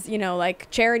someone's, you know,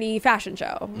 like charity fashion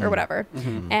show or whatever.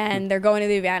 And they're going to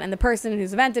the event. And the person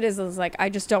whose event it is like, I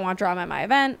just don't want drama at my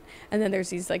event. And then there's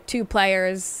these like two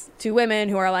women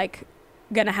who are like,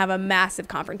 gonna have a massive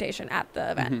confrontation at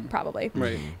the event probably,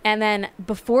 Right. and then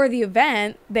before the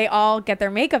event they all get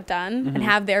their makeup done and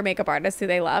have their makeup artist who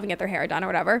they love and get their hair done or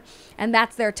whatever, and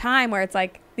that's their time where it's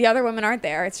like the other women aren't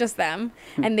there, it's just them,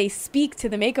 and they speak to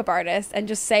the makeup artist and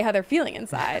just say how they're feeling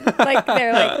inside. Like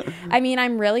they're like, I mean,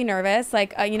 I'm really nervous,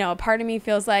 like you know, a part of me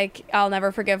feels like I'll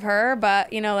never forgive her,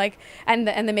 but you know, like, and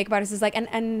the makeup artist is like,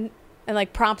 and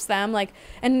like prompts them like,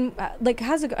 and like,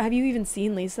 how's it go? Have you even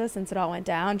seen Lisa since it all went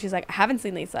down? She's like, I haven't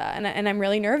seen Lisa, and I'm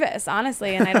really nervous,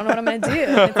 honestly, and I don't know what I'm gonna do.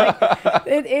 It's like,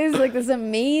 it is like this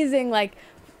amazing like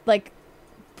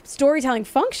storytelling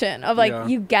function of like,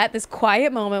 you get this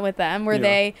quiet moment with them where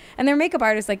they, and their makeup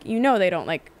artists, like, you know, they don't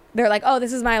like, they're like, oh,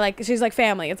 this is my, like, she's like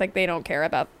family. It's like they don't care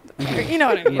about, you know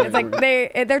what I mean? It's like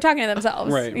they're talking to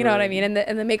themselves, you know what I mean?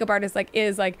 And the makeup artist like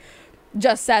is like,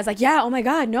 just says like, yeah, oh my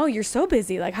god, no, you're so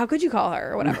busy, like how could you call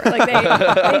her or whatever. Like they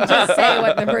just say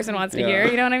what the person wants to hear,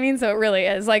 you know what I mean? So it really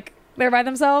is like they're by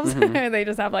themselves. They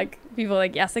just have like people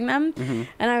like guessing them.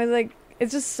 And I was like,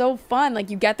 it's just so fun, like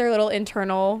you get their little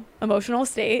internal emotional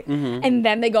state, and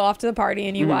then they go off to the party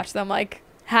and you watch them like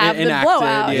have the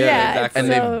blowout. Exactly. And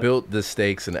so, they've built the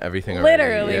stakes and everything already.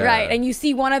 literally right. And you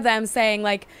see one of them saying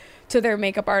like to their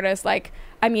makeup artist, like,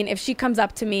 I mean, if she comes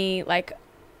up to me like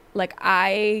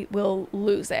I will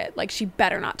lose it. Like she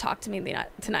better not talk to me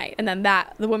tonight. And then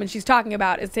the woman she's talking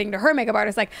about is saying to her makeup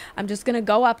artist, like, I'm just gonna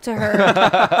go up to her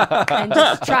and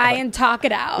just try and talk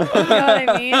it out. You know what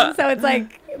I mean? So it's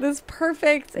like this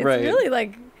perfect. It's really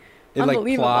like it's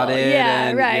unbelievable. Like plotted.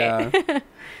 Yeah, right. Yeah.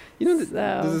 You know,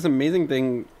 there's this amazing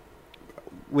thing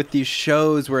with these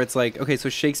shows where it's like, okay, so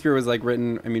Shakespeare was like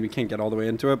written, I mean, we can't get all the way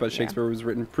into it, but Shakespeare was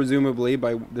written presumably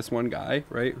by this one guy,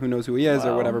 right? Who knows who he is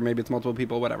or whatever. Maybe it's multiple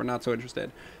people, whatever, not so interested.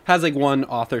 Has like one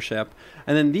authorship.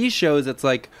 And then these shows, it's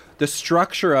like the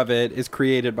structure of it is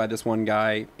created by this one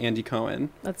guy, Andy Cohen.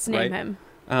 Let's name him.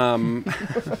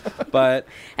 But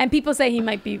and people say he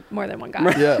might be more than one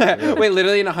guy. Wait,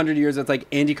 literally in 100 years, it's like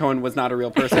Andy Cohen was not a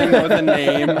real person. It was a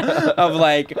name of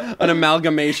like an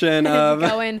amalgamation of.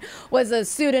 Andy Cohen was a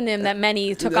pseudonym that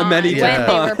many took on Many when took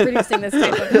they on. were producing this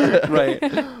type of Right.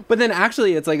 But then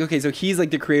actually it's like, okay, so he's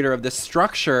like the creator of this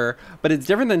structure, but it's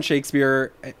different than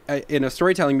Shakespeare in a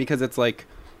storytelling because it's like,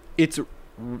 it's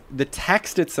the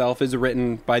text itself is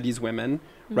written by these women,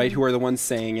 right, who are the ones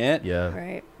saying it. Yeah.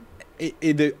 right.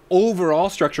 The overall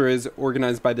structure is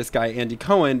organized by this guy Andy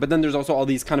Cohen, but then there's also all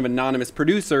these kind of anonymous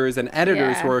producers and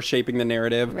editors who are shaping the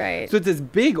narrative. Right. So it's this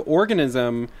big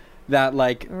organism that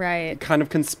like kind of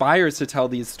conspires to tell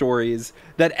these stories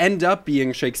that end up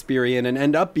being Shakespearean and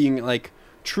end up being like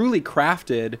truly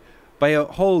crafted by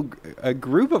a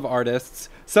group of artists,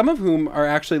 some of whom are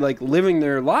actually like living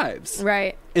their lives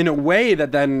Right. in a way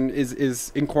that then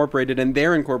is incorporated, and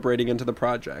they're incorporating into the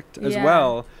project as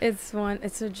well. It's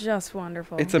just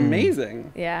wonderful. It's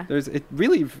amazing. Yeah. It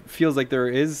really feels like there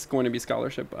is going to be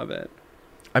scholarship of it.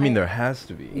 I mean, there has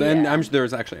to be. Then Yeah. I'm sure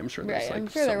there's Right. like I'm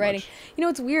sure so they're writing. much. You know,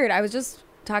 it's weird. I was just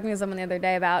talking to someone the other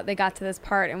day about they got to this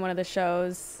part in one of the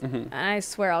shows, and I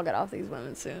swear I'll get off these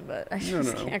women soon, but I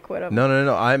just can't quit them.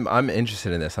 No. I'm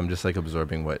interested in this. I'm just like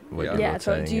absorbing what you're Yeah. both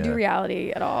So saying. do you do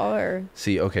reality at all, or?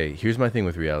 See, okay, here's my thing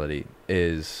with reality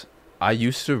is I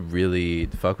used to really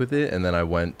fuck with it, and then I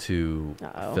went to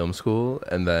film school,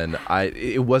 and then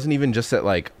it wasn't even just that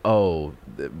like, oh,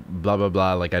 blah blah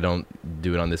blah, like I don't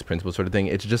do it on this principle sort of thing.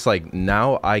 It's just like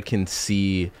now I can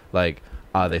see like,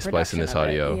 they splice in this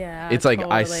audio. Yeah, it's like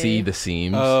I totally. see the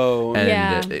seams. Oh.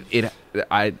 And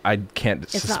I can't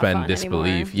It's not suspend fun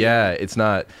disbelief. anymore. Yeah, it's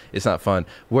not fun.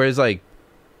 Whereas like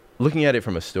looking at it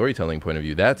from a storytelling point of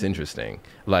view, that's interesting.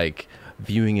 Like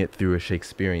viewing it through a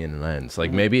Shakespearean lens.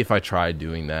 Like maybe if I tried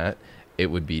doing that, it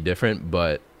would be different.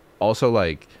 But also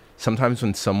like sometimes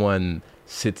when someone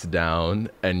sits down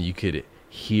and you could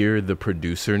hear the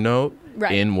producer note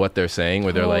in what they're saying,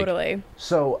 where they're like,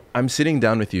 so I'm sitting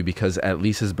down with you because at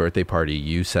Lisa's birthday party,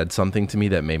 you said something to me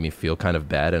that made me feel kind of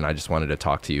bad, and I just wanted to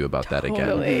talk to you about that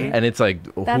again. And it's like,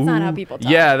 that's not how people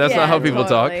talk. Yeah, that's not how people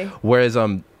totally. talk. Whereas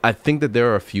I think that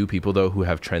there are a few people though who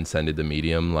have transcended the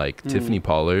medium, like Tiffany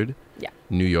Pollard.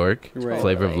 New York,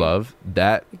 Flavor of Love.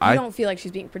 That I don't feel like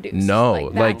she's being produced. No,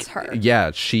 like that's her.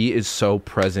 Yeah, she is so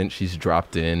present. She's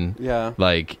dropped in. Yeah,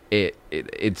 like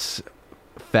it's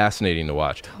fascinating to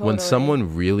watch. When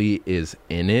someone really is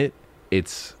in it,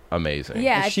 it's amazing.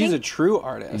 Yeah, she's a true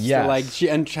artist. Yeah, like she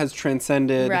has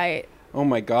transcended. Right. Oh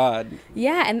my God.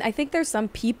 Yeah, and I think there's some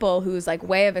people whose like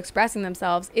way of expressing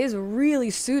themselves is really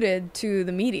suited to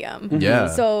the medium. Yeah.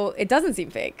 So it doesn't seem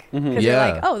fake because you're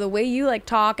like, oh, the way you like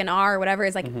talk and are or whatever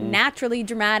is like naturally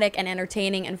dramatic and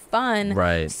entertaining and fun.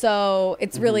 Right. So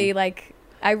it's really like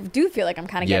I do feel like I'm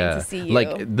kind of getting to see you.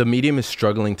 Like the medium is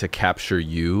struggling to capture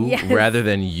you rather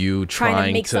than you trying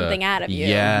to make something out of you.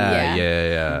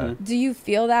 Yeah. Do you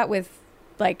feel that with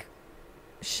like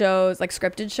shows, like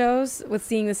scripted shows, with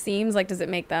seeing the seams? Like, does it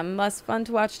make them less fun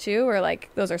to watch too, or like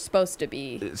those are supposed to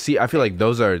be? See, I feel like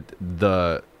those are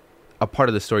a part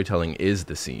of the storytelling is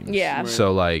the seams. Yeah.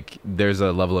 So like there's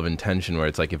a level of intention where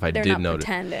it's like if I They're did not notice,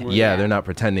 pretending. they're not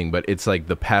pretending, but it's like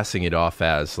the passing it off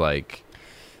as like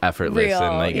effortless real.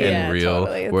 and like and real.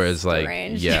 Totally. It's whereas like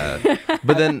deranged.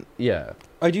 but then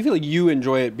I do feel like you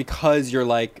enjoy it because you're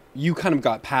like, you kind of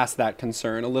got past that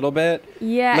concern a little bit.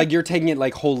 Yeah. Like you're taking it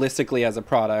like holistically as a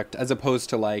product as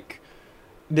opposed to like,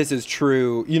 this is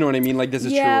true. You know what I mean? Like this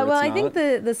is true. Yeah, well, I think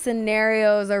the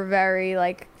scenarios are very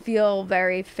like feel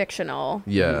very fictional.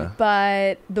 Yeah.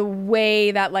 But the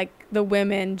way that like the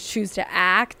women choose to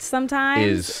act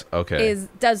sometimes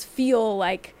does feel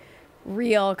like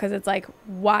real, because it's like,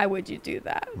 why would you do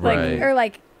that? Right. Like, or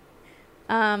like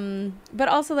but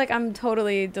also like I'm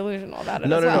totally delusional about it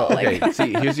No. Like, Okay.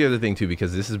 See, here's the other thing too,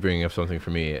 because this is bringing up something for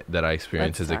me that I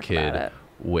experienced as a kid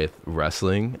with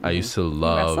wrestling. I used to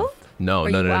love. Wrestle? No,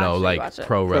 like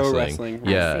pro wrestling.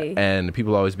 Yeah, and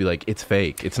people always be like, "It's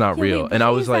fake. It's not real." And I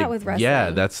was like,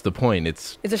 "Yeah, that's the point.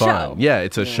 It's a fun. show. Yeah,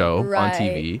 it's a show on Right.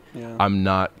 TV. Yeah. I'm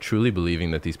not truly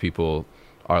believing that these people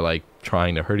are like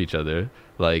trying to hurt each other.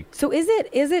 Like, so is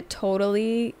it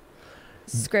totally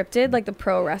scripted, like the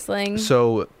pro wrestling?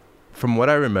 so from what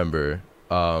I remember,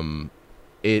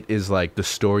 it is like the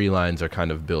storylines are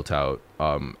kind of built out.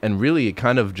 And really it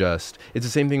kind of just, it's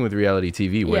the same thing with reality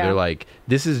TV where they're like,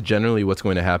 this is generally what's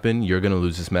going to happen. You're going to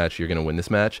lose this match. You're going to win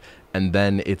this match. And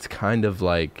then it's kind of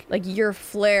like your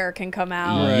flair can come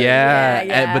out.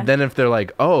 Yeah. But then if they're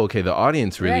like, oh, okay, the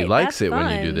audience really likes that's it when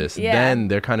you do fun. this, Yeah. then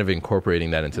they're kind of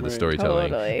incorporating that into the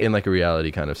storytelling in like a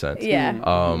reality kind of sense. Yeah.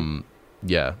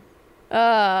 Yeah.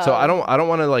 So I don't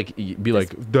want to like be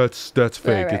like that's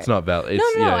fake. Right. It's not valid.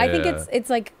 No. I think it's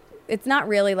like, it's not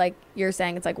really like you're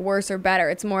saying it's like worse or better.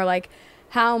 It's more like,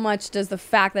 how much does the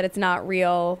fact that it's not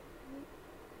real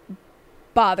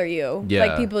bother you? Yeah.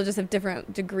 Like people just have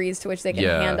different degrees to which they can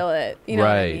handle it. You know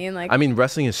what I mean? Like, I mean,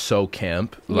 wrestling is so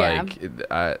camp. Like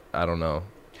I don't know.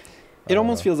 It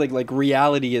almost feels like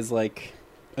reality is like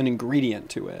an ingredient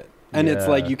to it, and it's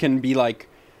like you can be like,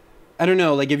 I don't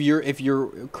know, like if your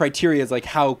criteria is like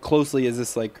how closely is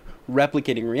this like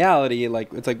replicating reality,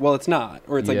 like it's like, well, it's not,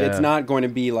 or it's like it's not going to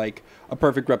be like a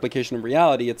perfect replication of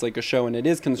reality. It's like a show and it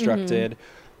is constructed.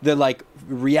 The like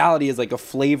reality is like a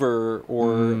flavor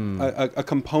or a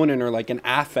component or like an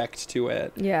affect to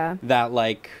it. Yeah. That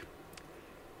like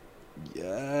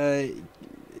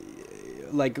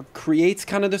creates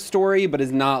kind of the story, but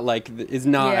is not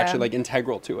actually like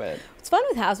integral to it. It's fun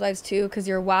with Housewives too, because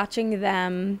you're watching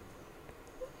them.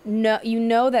 No, you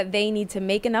know that they need to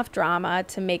make enough drama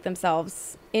to make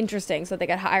themselves interesting so they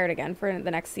get hired again for the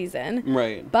next season.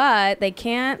 Right. But they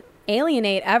can't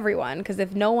alienate everyone, because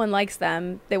if no one likes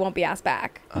them, they won't be asked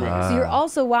back. So you're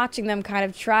also watching them kind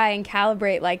of try and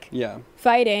calibrate like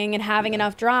fighting and having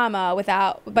enough drama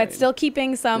but still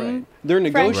keeping some They're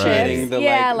negotiating friendships. the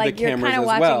you're cameras kind of as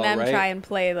watching well, them right? try and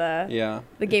play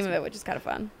the game of it, which is kind of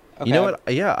fun. You know what?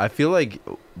 Yeah, I feel like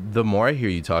the more I hear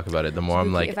you talk about it, the more I'm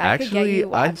Jaboukie, like, if I could get actually,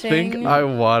 you I think watching- I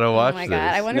want to watch Oh my this.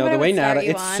 god, I wonder No, if the I way would start Natalie,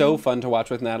 you it's on. so fun to watch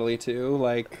with Natalie too.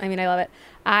 Like, I mean, I love it.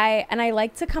 I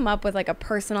like to come up with like a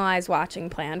personalized watching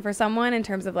plan for someone in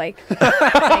terms of like,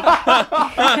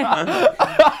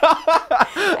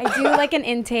 I do like an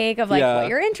intake of like Yeah. what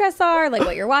your interests are, like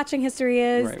what your watching history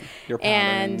is, Right. Your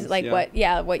and patterns,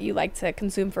 like what you like to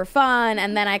consume for fun,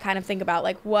 and then I kind of think about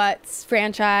like what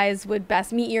franchise would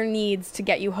best meet your needs to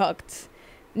get you hooked.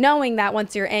 Knowing that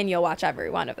once you're in, you'll watch every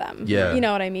one of them. Yeah. You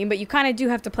know what I mean? But you kind of do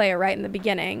have to play it right in the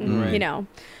beginning, Right. you know.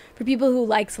 For people who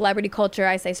like celebrity culture,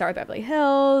 I say start with Beverly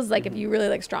Hills. Like if you really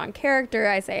like strong character,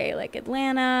 I say like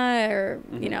Atlanta or,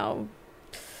 you know,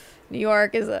 New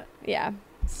York is a, yeah.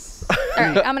 All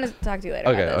right, I'm going to talk to you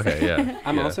later. about this. Okay, yeah.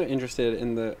 I'm Yeah. also interested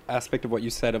in the aspect of what you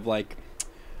said of like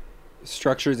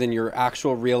structures in your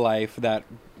actual real life that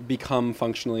become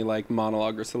functionally like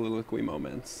monologue or soliloquy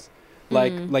moments.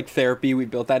 Like therapy, we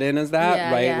built that in as that,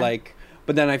 Yeah, right? yeah. Like,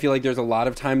 but then I feel like there's a lot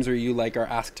of times where you like are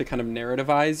asked to kind of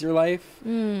narrativize your life.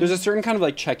 There's a certain kind of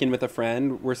like check in with a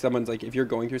friend where someone's like, if you're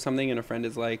going through something and a friend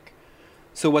is like,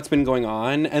 so what's been going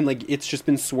on? And like it's just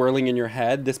been swirling in your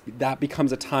head. That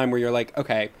becomes a time where you're like,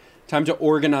 okay, time to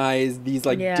organize these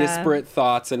like Yeah. disparate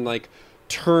thoughts and like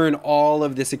turn all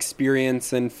of this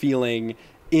experience and feeling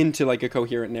into like a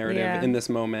coherent narrative Yeah. in this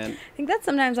moment. I think that's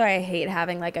sometimes why I hate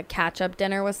having like a catch-up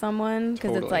dinner with someone,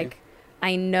 because Totally. it's like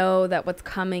I know that what's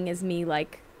coming is me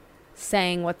like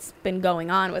saying what's been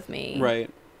going on with me, Right.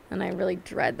 and I really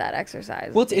dread that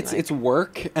exercise. Well, being it's like- it's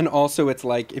work, and also it's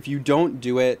like if you don't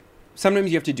do it,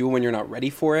 sometimes you have to do it when you're not ready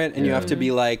for it, and you Yeah. have to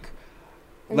be like,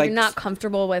 or you're not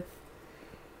comfortable with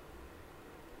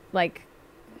like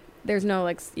there's no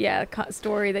like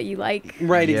story that you like.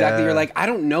 right, exactly. Yeah. You're like, I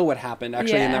don't know what happened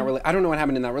actually in Yeah. that. I don't know what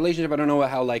happened in that relationship. I don't know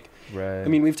how like. Right. I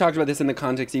mean, we've talked about this in the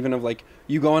context even of like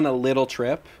you go on a little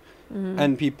trip,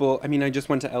 and people. I mean, I just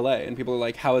went to LA, and people are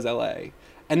like, "How is LA?"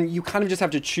 And you kind of just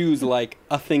have to choose like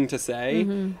a thing to say,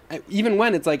 even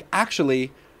when it's like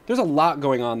actually there's a lot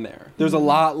going on there. There's a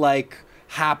lot like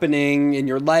happening in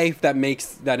your life that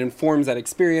informs that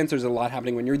experience. There's a lot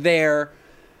happening when you're there.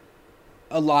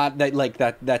 A lot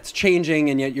that's changing,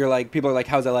 and yet you're like, people are like,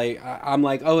 how's LA? I'm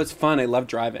like, oh, it's fun. I love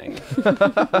driving.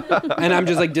 And I'm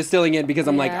just like distilling it because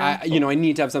I'm like, Yeah. I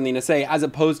need to have something to say, as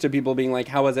opposed to people being like,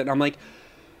 how was it? And I'm like,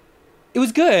 it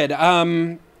was good.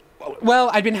 Well,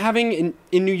 I've been having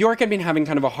in New York, I've been having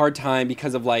kind of a hard time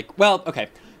because of like, well, okay.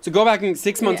 So go back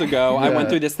 6 months Yeah. ago, I went Yeah.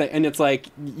 through this thing, and it's like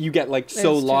you get like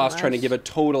so It's too lost trying to much. give a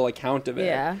total account of it.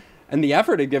 Yeah. And the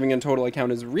effort of giving a total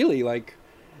account is really like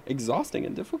exhausting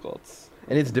and difficult.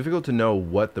 and it's difficult to know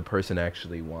what the person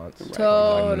actually wants. from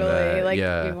Totally. that. Like,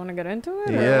 yeah. you want to get into it?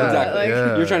 Or Yeah, what? Exactly. Like,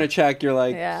 yeah. You're trying to check. You're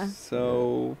like, Yeah.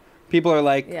 so people are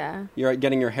like, Yeah. you're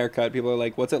getting your hair cut. People are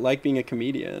like, what's it like being a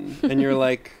comedian? And you're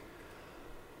like,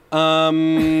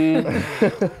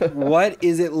 what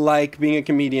is it like being a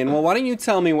comedian? Well, why don't you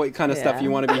tell me what kind of stuff Yeah.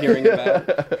 you want to be hearing about?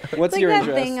 What's It's like your that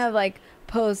interest? thing of like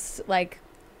post like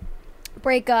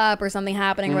breakup or something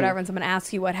happening or whatever, and someone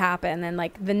asks you what happened, and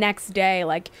like the next day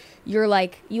like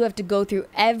you have to go through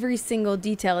every single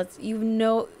detail. It's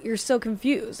you're so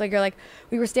confused. Like you're like,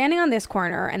 we were standing on this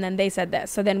corner and then they said this,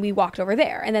 so then we walked over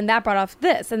there and then that brought off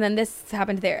this and then this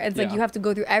happened there. It's like Yeah. you have to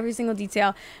go through every single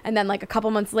detail, and then like a couple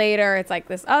months later it's like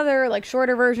this other like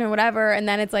shorter version, whatever, and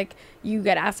then it's like you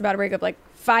get asked about a breakup like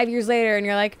 5 years later and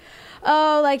you're like,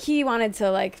 oh, like he wanted to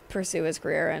like pursue his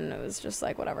career and it was just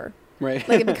like whatever. Right.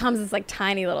 Like it becomes this like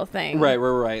tiny little thing.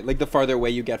 Right. Like the farther away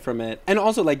you get from it, and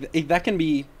also like that can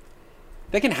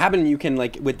happen. You can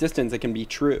like with distance, it can be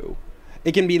true.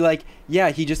 It can be like,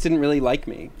 yeah, he just didn't really like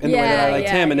me in the way that I Yeah, liked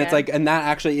yeah, him, and it's yeah. like, and that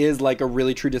actually is like a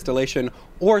really true distillation.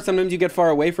 Or sometimes you get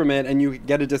far away from it and you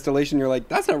get a distillation. You're like,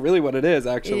 that's not really what it is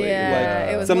actually. Yeah,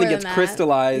 like it was something more gets than that.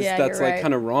 crystallized Yeah, that's you're like right.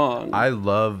 kind of wrong. I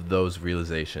love those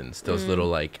realizations, those little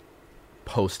like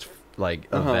post like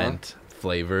event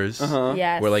flavors.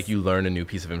 Yes. Where like you learn a new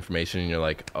piece of information and you're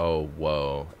like, oh,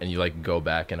 whoa, and you like go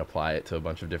back and apply it to a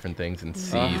bunch of different things and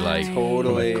see like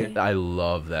Totally. I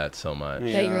love that so much.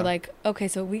 that you're like, okay,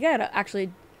 so we gotta actually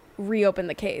reopen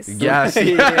the case. Yes.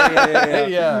 yeah.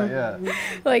 yeah.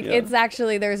 Like Yeah. it's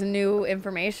actually there's new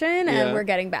information Yeah. and we're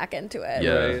getting back into it.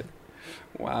 Yeah. Right.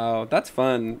 Wow, that's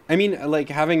fun. I mean, like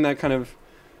having that kind of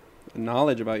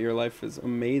knowledge about your life is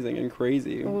amazing and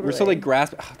crazy. We're so Totally.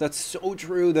 like that's so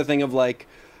true. The thing of like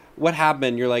what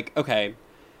happened, you're like, okay,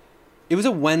 It was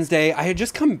a Wednesday. I had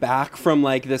just come back from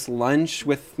like this lunch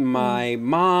with my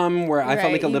mom where I felt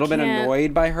Right, like a you little bit can't-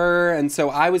 annoyed by her. And so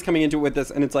I was coming into it with this,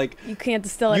 and it's like, You can't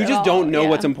distill it you at just all. don't know Yeah.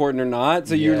 what's important or not.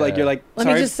 So you're like, Yeah. let Let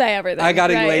sorry, me just say everything. I got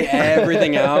to right. lay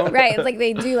everything out. Right. It's like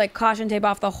they do like caution tape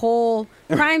off the whole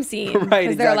crime scene. Right,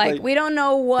 Because they're exactly. like, we don't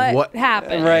know what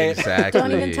happened. Right. Exactly.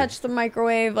 Don't even touch the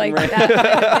microwave like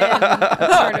that.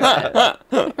 Part of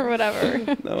it. Or whatever.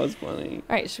 That was funny.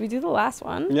 All right. Should we do the last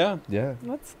one? Yeah. Yeah.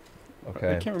 Let's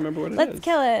Okay. I can't remember what it is. let's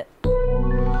kill it.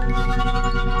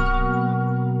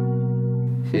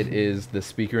 It is the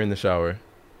speaker in the shower.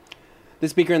 The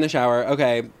speaker in the shower.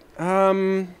 Okay.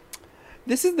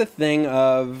 This is the thing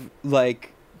of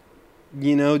like,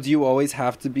 you know, do you always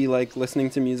have to be like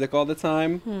listening to music all the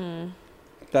time?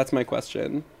 That's my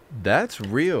question. That's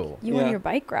real. You Yeah. on your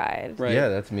bike ride. Right. Yeah,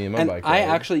 that's me and my And bike. I ride.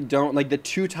 actually don't like the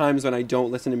 2 times when I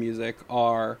don't listen to music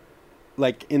are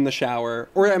like in the shower,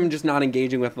 or I'm just not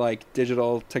engaging with like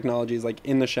digital technologies, like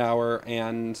in the shower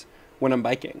and when I'm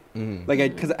biking. Mhm. Like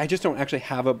because I just don't actually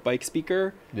have a bike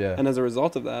speaker. Yeah. And as a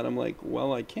result of that, I'm like,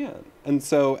 well, I can't. And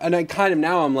so, and I kind of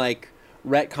now I'm like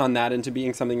retcon that into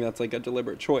being something that's like a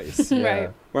deliberate choice. Yeah. Right.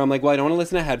 Where I'm like, well, I don't want to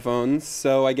listen to headphones,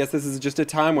 so I guess this is just a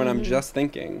time when I'm just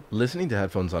thinking. Listening to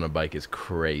headphones on a bike is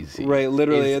crazy. Right,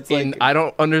 literally, it's like- I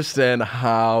don't understand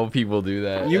how people do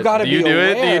that. You gotta do you be do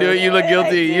it? Do you do aware. it? You look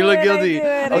guilty. You look I guilty. do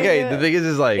it, I Okay, do the it. thing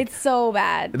is like It's so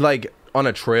bad. like on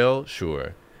a trail,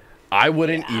 sure. I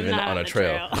wouldn't I'm even not on on a a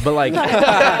trail. trail. But like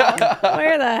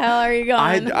Where the hell are you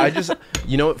going? I just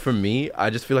you know what, for me,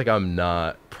 I just feel like I'm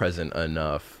not present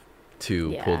enough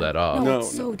to pull that off. No, No,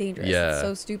 it's so no. dangerous. Yeah. It's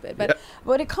so stupid.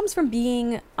 But it comes from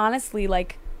being honestly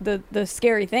like the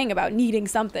scary thing about needing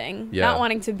something, Yeah. not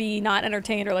wanting to be not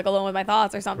entertained or like alone with my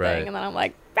thoughts or something, Right. and then I'm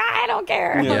like, I don't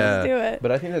care. Yeah. I'll just do it.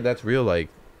 But I think that that's real. Like,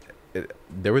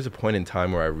 there was a point in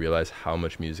time where I realized how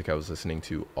much music I was listening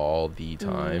to all the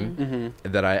time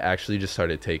Mm-hmm. that I actually just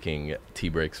started taking tea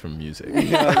breaks from music.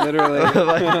 Yeah, literally.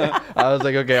 Like, I was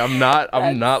like, okay, I'm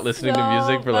not listening to so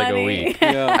music for like a funny. week.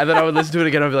 Yeah. And then I would listen to it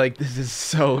again. I'd be like, this is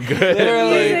so good.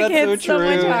 Literally, Music that's so hits so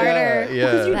true. much harder. Yeah.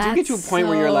 Because you do get to a That's point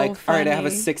where you're so like, all right, I have a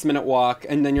funny. 6-minute walk,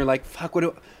 and then you're like, fuck,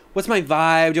 what's my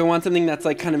vibe? Do I want something that's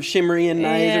like kind of shimmery and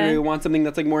nice, Yeah. or do I want something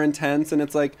that's like more intense? And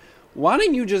it's like, why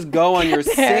don't you just go on your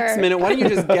there. 6-minute? Why don't you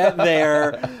just get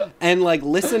there and like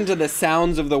listen to the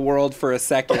sounds of the world for a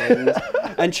second,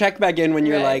 and check back in when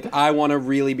you're Right. like, I want to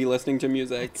really be listening to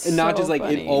music, and not so just like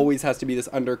funny. it always has to be this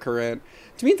undercurrent.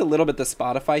 To me, it's a little bit the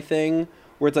Spotify thing,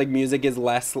 where it's like music is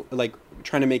less like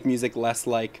trying to make music less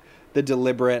like the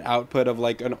deliberate output of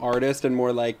like an artist and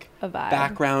more like A vibe.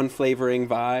 background flavoring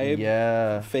vibe.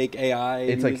 Yeah. Fake AI.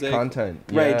 It's music. like content.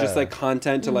 Right, Yeah. just like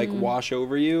content to like wash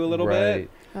over you a little Right.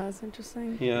 Oh, that's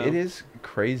interesting. bit. Yeah. It is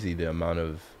crazy the amount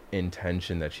of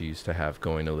intention that she used to have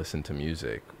going to listen to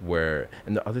music.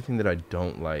 And the other thing that I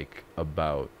don't like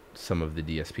about some of the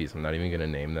DSPs, I'm not even going to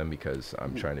name them because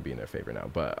I'm trying to be in their favor now,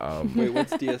 but Wait,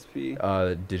 what's DSP?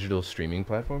 digital streaming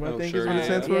platform, I Oh, think sure, is what yeah, it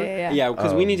stands yeah. for. Yeah. Yeah,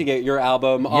 because we need to get your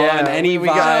album Yeah, on any we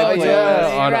vibe got- playlist.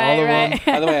 yeah, on all of them.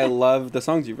 By the way, I love the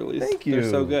songs you've released. Thank you. They're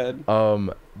so good.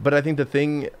 But I think the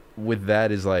thing with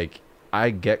that is like I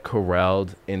get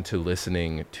corralled into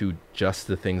listening to just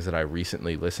the things that I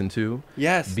recently listened to.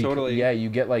 Yes, totally. Yeah, you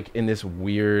get like in this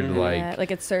weird Yeah, like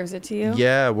it serves it to you.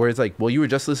 yeah, where it's like, well, you were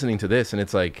just listening to this, and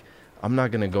it's like, I'm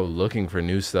not gonna go looking for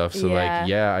new stuff. So Yeah. like,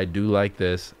 yeah, I do like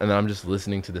this, and then I'm just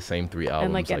listening to the same 3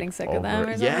 albums. like, getting sick of them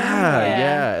or something? Yeah, Yeah.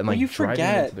 yeah, and Well, like you driving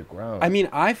forget. into the ground. I mean,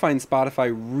 I find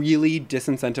Spotify really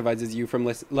disincentivizes you from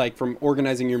from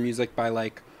organizing your music by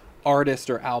like artist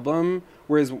or album.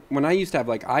 Whereas when I used to have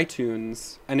like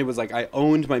iTunes and it was like I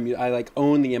owned my I like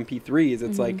owned the MP3s.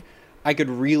 It's like I could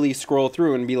really scroll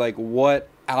through and be like, what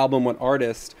album, what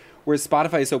artist. Whereas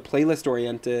Spotify is so playlist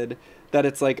oriented that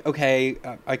it's like, okay,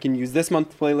 I can use this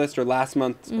month's playlist or last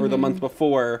month or the month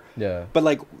before. yeah, But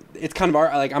like, it's kind of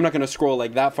like I'm not gonna scroll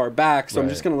like that far back, so I'm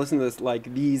just Right. gonna listen to this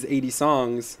like these 80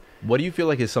 songs. what do you feel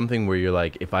like is something where you're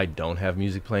like, if I don't have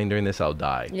music playing during this, I'll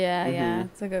die? Yeah, yeah.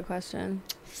 It's a good question.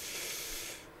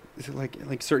 Is it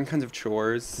like certain kinds of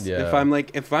chores? Yeah.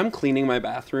 If I'm cleaning my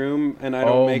bathroom and I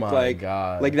don't Oh make my like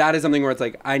God. like that is something where it's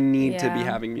like I need to be Yeah.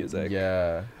 having music.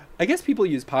 Yeah, I guess people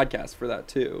use podcasts for that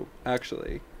too.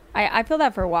 Actually. I feel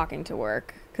that for walking to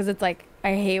work because it's like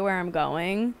I hate where I'm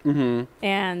going, Mm-hmm.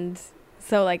 and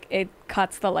so like it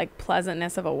cuts the like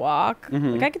pleasantness of a walk.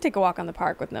 Like I could take a walk on the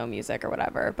park with no music or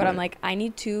whatever, but I'm Right. like I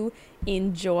need to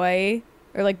enjoy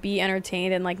or like be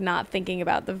entertained and like not thinking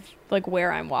about the like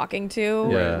where I'm walking to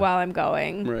Yeah. while I'm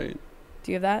going. Right.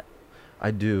 Do you have that?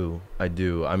 I do.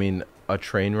 I mean, a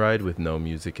train ride with no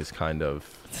music is kind of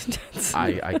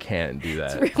I can't do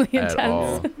that It's really at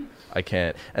all. intense. I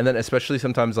can't. And then especially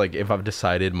sometimes, like, if I've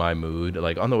decided my mood,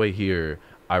 like on the way here,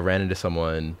 I ran into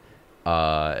someone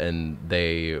and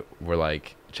they were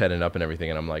like chatting up and everything,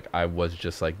 and I'm like, I was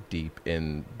just like deep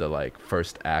in the like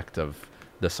first act of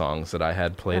the songs that I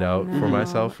had played out for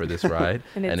myself for this ride.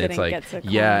 And it it's didn't like, get to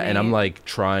yeah, and I'm culminate. like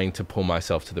trying to pull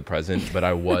myself to the present, but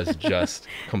I was just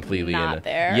completely Not in it.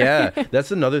 there. Yeah,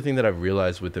 that's another thing that I've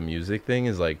realized with the music thing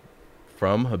is like,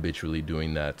 from habitually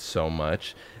doing that so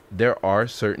much, there are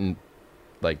certain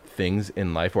like things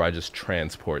in life where I just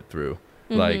transport through.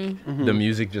 Like the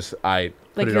music, just I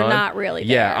put Like it you're on. not really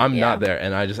Yeah, there. I'm Yeah. not there,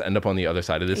 and I just end up on the other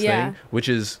side of this Yeah. thing, which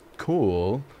is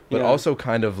cool, but Yeah. also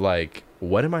kind of like,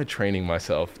 what am I training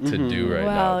myself to do right now?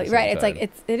 Well, at the right. same It's like time?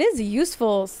 it is a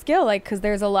useful skill, like because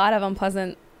there's a lot of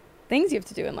unpleasant things you have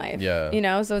to do in life. Yeah. You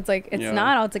know, so it's like it's Yeah.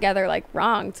 not altogether like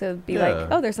wrong to be Yeah. like,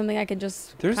 oh, there's something I can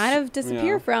just There's- kind of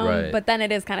disappear yeah. from, Right. but then it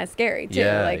is kind of scary too.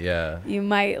 Yeah, like yeah. you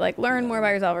might like learn more about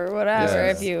yourself or whatever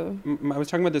Yes. if you. I was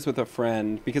talking about this with a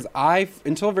friend because I,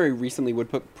 until very recently, would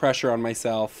put pressure on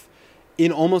myself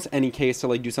in almost any case to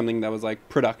like do something that was like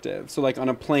productive. So like on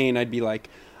a plane, I'd be like,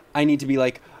 I need to be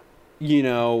like, you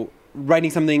know,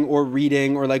 writing something or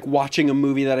reading or like watching a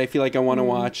movie that I feel like I want to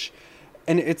watch.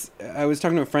 And I was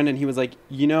talking to a friend and he was like,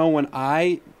 you know, when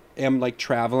I am like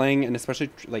traveling, and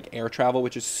especially like air travel,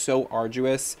 which is so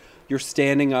arduous, you're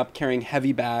standing up carrying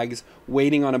heavy bags,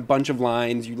 waiting on a bunch of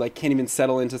lines, you like can't even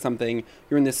settle into something,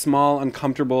 you're in this small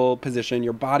uncomfortable position,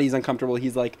 your body's uncomfortable.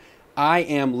 He's like, I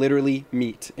am literally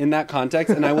meat in that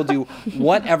context, and I will do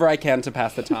whatever I can to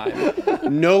pass the time.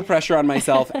 No pressure on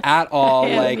myself at all.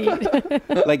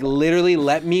 Like literally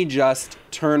let me just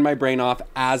turn my brain off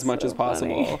as much as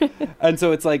possible. And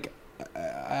so it's like,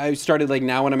 I started like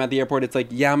now when I'm at the airport, it's like,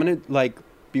 yeah, I'm going to like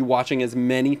be watching as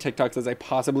many TikToks as I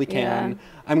possibly can. Yeah.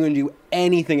 I'm going to do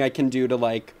anything I can do to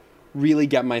like really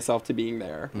get myself to being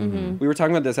there. We were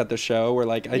talking about this at the show where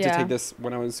like I had to Yeah. take this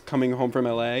when I was coming home from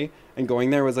LA, and going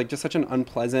there was like just such an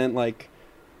unpleasant, like,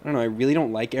 I don't know, I really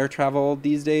don't like air travel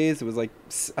these days. It was like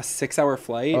a 6-hour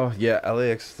flight. Oh yeah,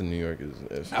 LAX to New York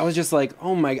is I was just like,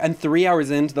 oh my, and 3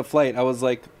 hours into the flight, I was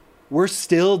like, we're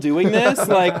still doing this?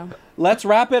 Like, let's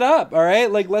wrap it up, all right?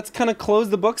 Like, let's kind of close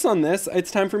the books on this.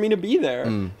 It's time for me to be there.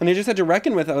 And I just had to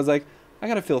reckon with it. I was like, I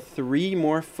gotta fill 3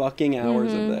 more fucking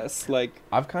hours of this. Like,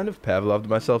 I've kind of Pavloved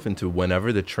myself into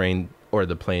whenever the train or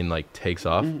the plane like takes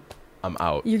off, I'm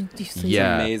out. You sleep.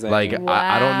 Yeah, amazing. like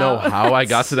I don't know how I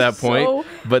got to that point, So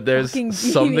but there's fucking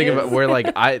something genius. about where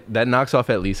like that knocks off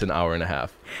at least an hour and a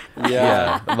half.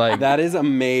 yeah, like that is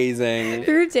amazing.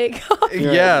 through takeoff.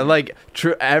 yeah, like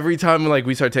every time like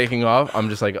we start taking off, I'm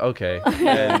just like, okay,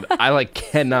 and I like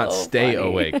cannot So stay funny.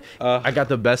 awake. I got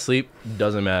the best sleep,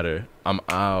 doesn't matter, I'm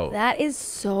out. That is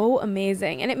so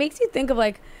amazing, and it makes you think of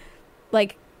like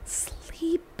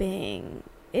sleeping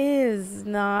is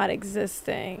not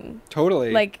existing.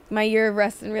 Totally. Like my year of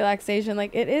rest and relaxation,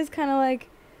 like it is kind of like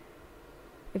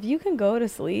if you can go to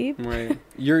sleep, right.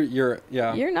 You're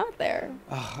yeah. you're not there.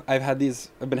 I've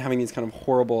been having these kind of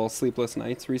horrible sleepless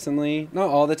nights recently. Not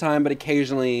all the time, but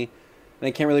occasionally. And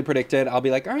I can't really predict it. I'll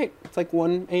be like, all right, it's like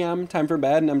 1 a.m., time for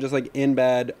bed. And I'm just like in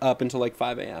bed up until like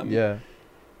 5 a.m. Yeah.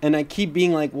 And I keep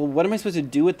being like, well, what am I supposed to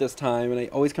do at this time? And I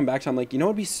always come back to, I'm like, you know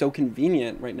what would be so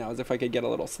convenient right now is if I could get a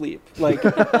little sleep. Like,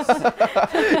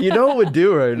 You know what would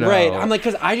do right now? right. I'm like,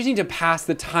 because I just need to pass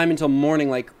the time until morning.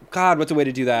 Like, God, what's a way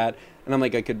to do that? And I'm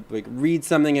like, I could like read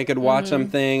something. I could watch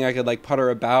something. I could like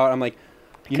putter about. I'm like,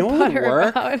 you know what would putter work?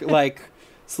 about. Like,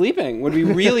 sleeping would be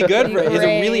really good. It's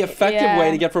a really Great, effective yeah.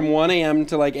 way to get from 1 a.m.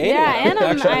 to like 8 Yeah, a.m. and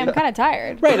actually. I'm kind of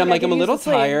tired. Right, I'm I like, could I'm a use little the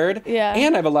sleep. tired. Yeah.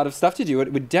 And I have a lot of stuff to do.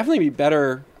 It would definitely be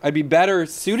better. I'd be better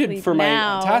suited Sleep for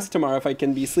now. my task tomorrow if I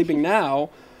can be sleeping now.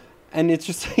 And it's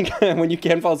just like, when you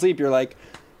can't fall asleep, you're like,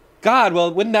 God,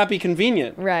 well, wouldn't that be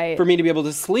convenient? Right. For me to be able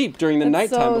to sleep during the It's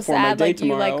nighttime so before sad, my day like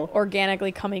tomorrow. you like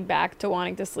organically coming back to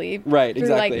wanting to sleep. Right, through,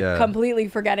 exactly. Like Yeah. completely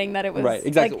forgetting that it was Right,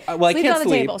 exactly. Like, Well, I sleep's can't on the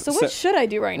sleep, table. So so- what should I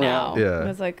do right now? Yeah. And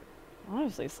it's like,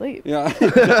 honestly, sleep. Yeah,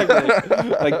 exactly.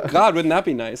 Like, God, wouldn't that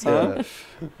be nice, huh?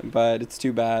 Yeah. But it's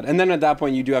too bad. And then at that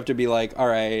point, you do have to be like, all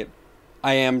right,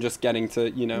 I am just getting to,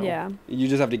 you know, Yeah. you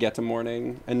just have to get to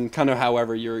morning. And kind of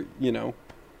however you're, you know,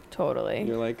 Totally.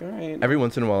 you're like, all right. Every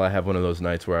once in a while, I have one of those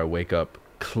nights where I wake up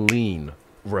clean,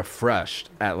 refreshed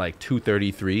at like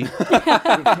 2:33.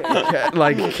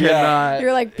 Cannot.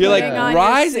 You're like You're like, putting on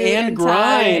rise your suit and tie.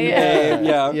 grind, Yeah. babe.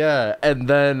 Yeah. Yeah, and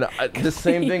then the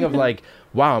same thing of like,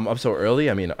 wow, I'm up so early.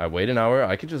 I mean, I wait an hour.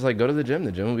 I could just like go to the gym.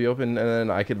 The gym will be open, and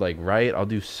then I could like write. I'll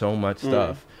do so much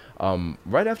stuff.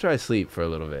 Right after I sleep for a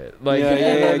little bit. Like, Yeah,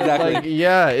 exactly. Like,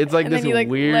 yeah, it's like And this then you like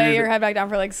weird. lay your head back down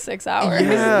for like 6 hours.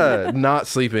 Yeah, not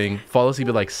sleeping. Fall asleep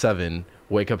at like 7.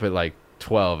 Wake up at like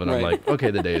 12, and I'm Right. like,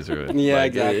 okay, the day is ruined. Yeah, Like,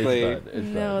 exactly. It's done. It's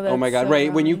No, done. that's Oh my God. so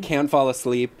Right. When you wrong. can't fall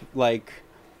asleep, like,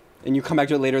 and you come back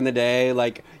to it later in the day,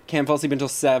 like, can't fall asleep until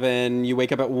 7, you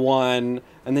wake up at 1,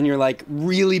 and then you're like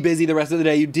really busy the rest of the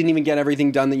day. You didn't even get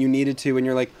everything done that you needed to, and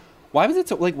you're like, why was it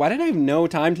so, like, why did I have no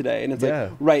time today? And it's Yeah.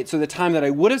 like, right, so the time that I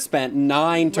would have spent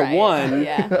 9 to Right. 1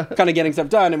 Yeah. kind of getting stuff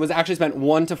done, it was actually spent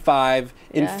 1 to 5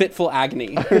 in Yeah. fitful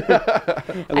agony.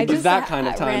 I just that kind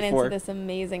of ran time for. into this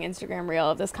amazing Instagram reel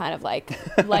of this kind of like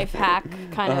life hack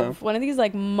kind of one of these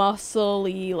like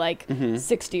muscly like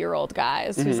 60-year-old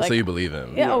guys who's like So you believe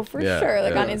him? yeah, oh for Yeah, sure,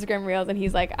 like yeah. on Instagram reels, and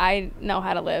he's like, I know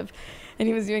how to live. And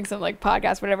he was doing some like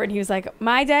podcast whatever, and he was like,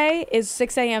 my day is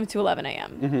 6 a.m. to 11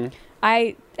 a.m.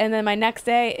 And then my next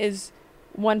day is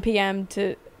 1 p.m.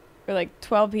 to or like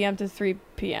 12 p.m. to 3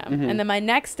 p.m. And then my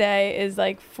next day is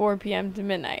like 4 p.m. to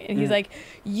midnight. And he's like,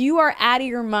 you are out of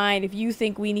your mind if you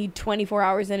think we need 24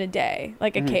 hours in a day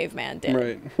like a caveman did.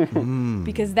 Right.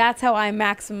 Because that's how I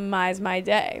maximize my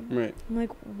day. Right. I'm like,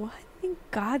 what in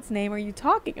God's name are you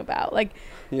talking about? Like,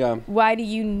 Yeah. why do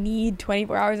you need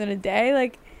 24 hours in a day?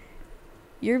 Like,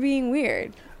 you're being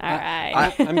weird. All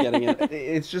right. I'm getting it.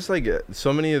 It's just like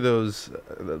so many of those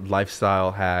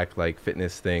lifestyle hack, like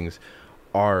fitness things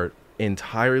are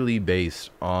entirely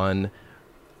based on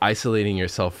isolating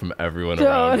yourself from everyone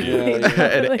around you Totally, and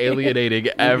totally. alienating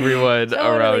everyone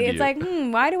around you. It's like,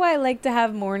 why do I like to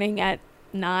have morning at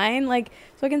 9? Like,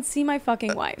 so I can see my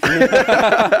fucking wife. Like,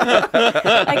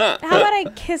 how about I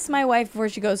kiss my wife before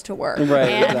she goes to work Right,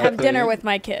 and have exactly. dinner with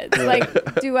my kids?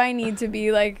 Like, do I need to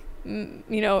be like,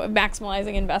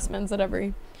 maximizing investments at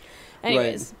every?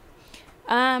 Anyways.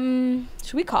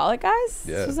 Should we call it, guys?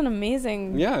 Yeah. This was an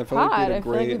amazing Yeah, I feel like we pod. had a I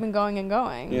feel like great- we've been going and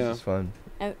going. Yeah. It's fun.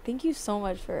 And thank you so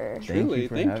much for Truly,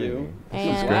 for thank having you. me. This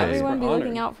was and great. everyone be We're looking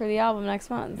honored. out for the album next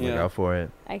month. Yeah. Look out for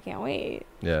it. I can't wait.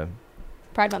 Yeah.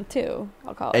 Pride Month 2,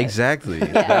 I'll call it. Exactly.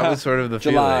 That was sort of the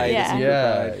July. feeling. Yeah.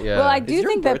 Yeah. Pride. Yeah. Well, I Is do your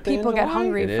think that birthday in people get July?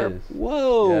 hungry It for. is.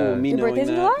 Whoa, Yeah. me Your knowing birthday's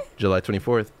in that. July? July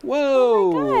 24th.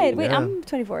 Whoa. Good. Wait, Yeah. I'm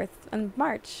 24th in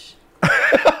March.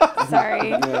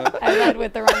 Sorry, I led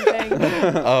with the wrong thing.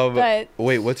 But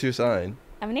Wait, what's your sign?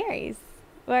 I'm an Aries.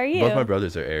 What are you? Both my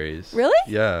brothers are Aries. Really?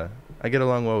 Yeah. I get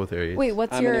along well with Aries. Wait,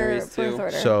 what's I'm an your Aries, birth too.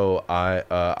 order? So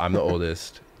I'm the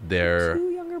oldest. They're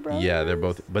 2 younger brothers. yeah, they're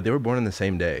both, but they were born on the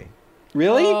same day.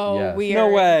 Really? Oh, Yes. weird. No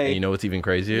And way. you know what's even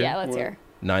crazier? Yeah, let's hear.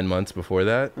 9 months before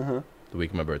that, Uh-huh. the week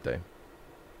of my birthday.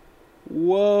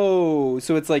 Whoa.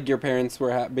 So it's like your parents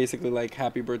were basically like,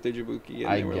 happy birthday, Jaboukie. And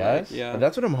I they were guess. Like, yeah.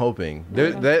 That's what I'm hoping.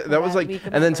 Yeah. That was That like, week of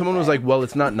and my then someone was birthday. like, well,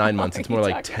 it's not 9 months. What It's are more you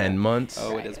like talking 10 about? months.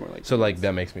 Oh, it is more like So like months.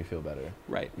 that makes me feel better.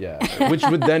 Right. Yeah. Which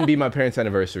would then be my parents'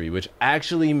 anniversary, which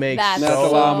actually makes That's That's a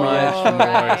so lot more. much more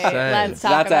right. sense. Let's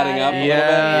talk That's adding about up a it. little bit.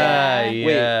 Yeah, Yeah.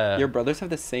 yeah. Wait, your brothers have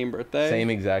the same birthday? Same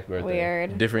exact birthday.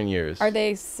 Weird. Different years. Are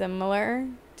they similar?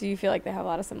 Do you feel like they have a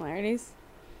lot of similarities?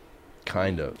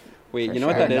 Kind of. Wait, For you know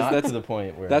what sure. that is? Not That's to the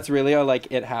point where That's really how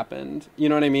like it happened. You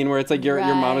know what I mean? Where it's like your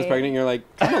mom is Right. pregnant. And you're like,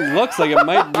 kind of looks like it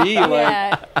might be like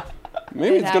Yeah.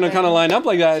 maybe It it's gonna kind happened. of line up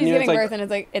like that. She's and giving it's birth like and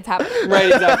it's like, it's happening. right,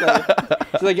 exactly.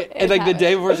 It's like It and like the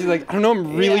day happened. before, she's like, I don't know,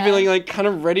 I'm really Yeah. feeling like kind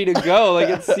of ready to go. Like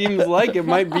it seems like it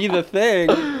might be the thing,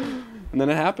 and then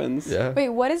it happens. yeah. Wait,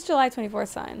 what is July 24th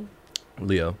sign?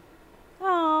 Leo.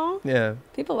 Oh, Yeah.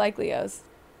 people like Leos.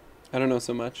 I don't know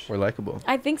so much. We're likable.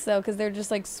 I think so, because they're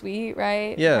just like sweet,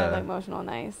 right? Yeah. Kind of like emotional,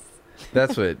 nice.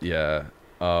 That's what. Yeah.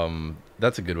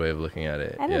 That's a good way of looking at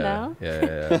it. I don't yeah. know.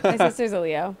 Yeah. My sister's a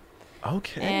Leo,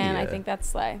 Okay. and I think that's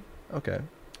slay. Okay.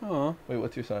 Oh, Wait,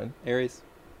 what's your sign? Aries.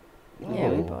 Yeah,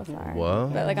 we Oh. both are. Whoa.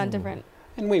 But like on different.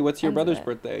 And wait, what's your Ends of brother's it.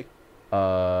 birthday?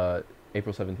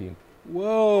 April 17th.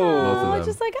 Whoa. Both of Oh, them.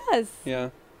 just like us. Yeah,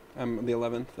 I'm the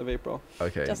 11th of April.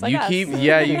 Okay. Just like you us.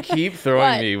 keep throwing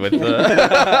What? me with the.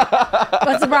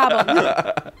 What's the problem?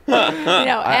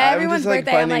 I'm Everyone's just, like,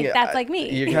 birthday, I'm finding- like, that's like me.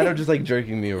 You're kind of just like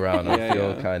jerking me around. I Yeah,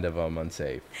 feel yeah. kind of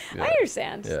unsafe. Yeah. I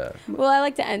understand. Yeah. Well, I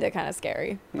like to end it kind of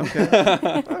scary. All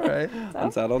right.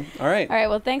 Unsettled. All right. All right.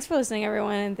 Well, thanks for listening,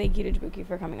 everyone, and thank you to Jaboukie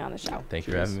for coming on the show. Thank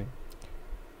you for having me.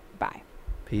 Bye.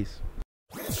 Peace.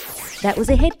 That was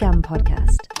a headgum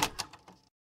podcast.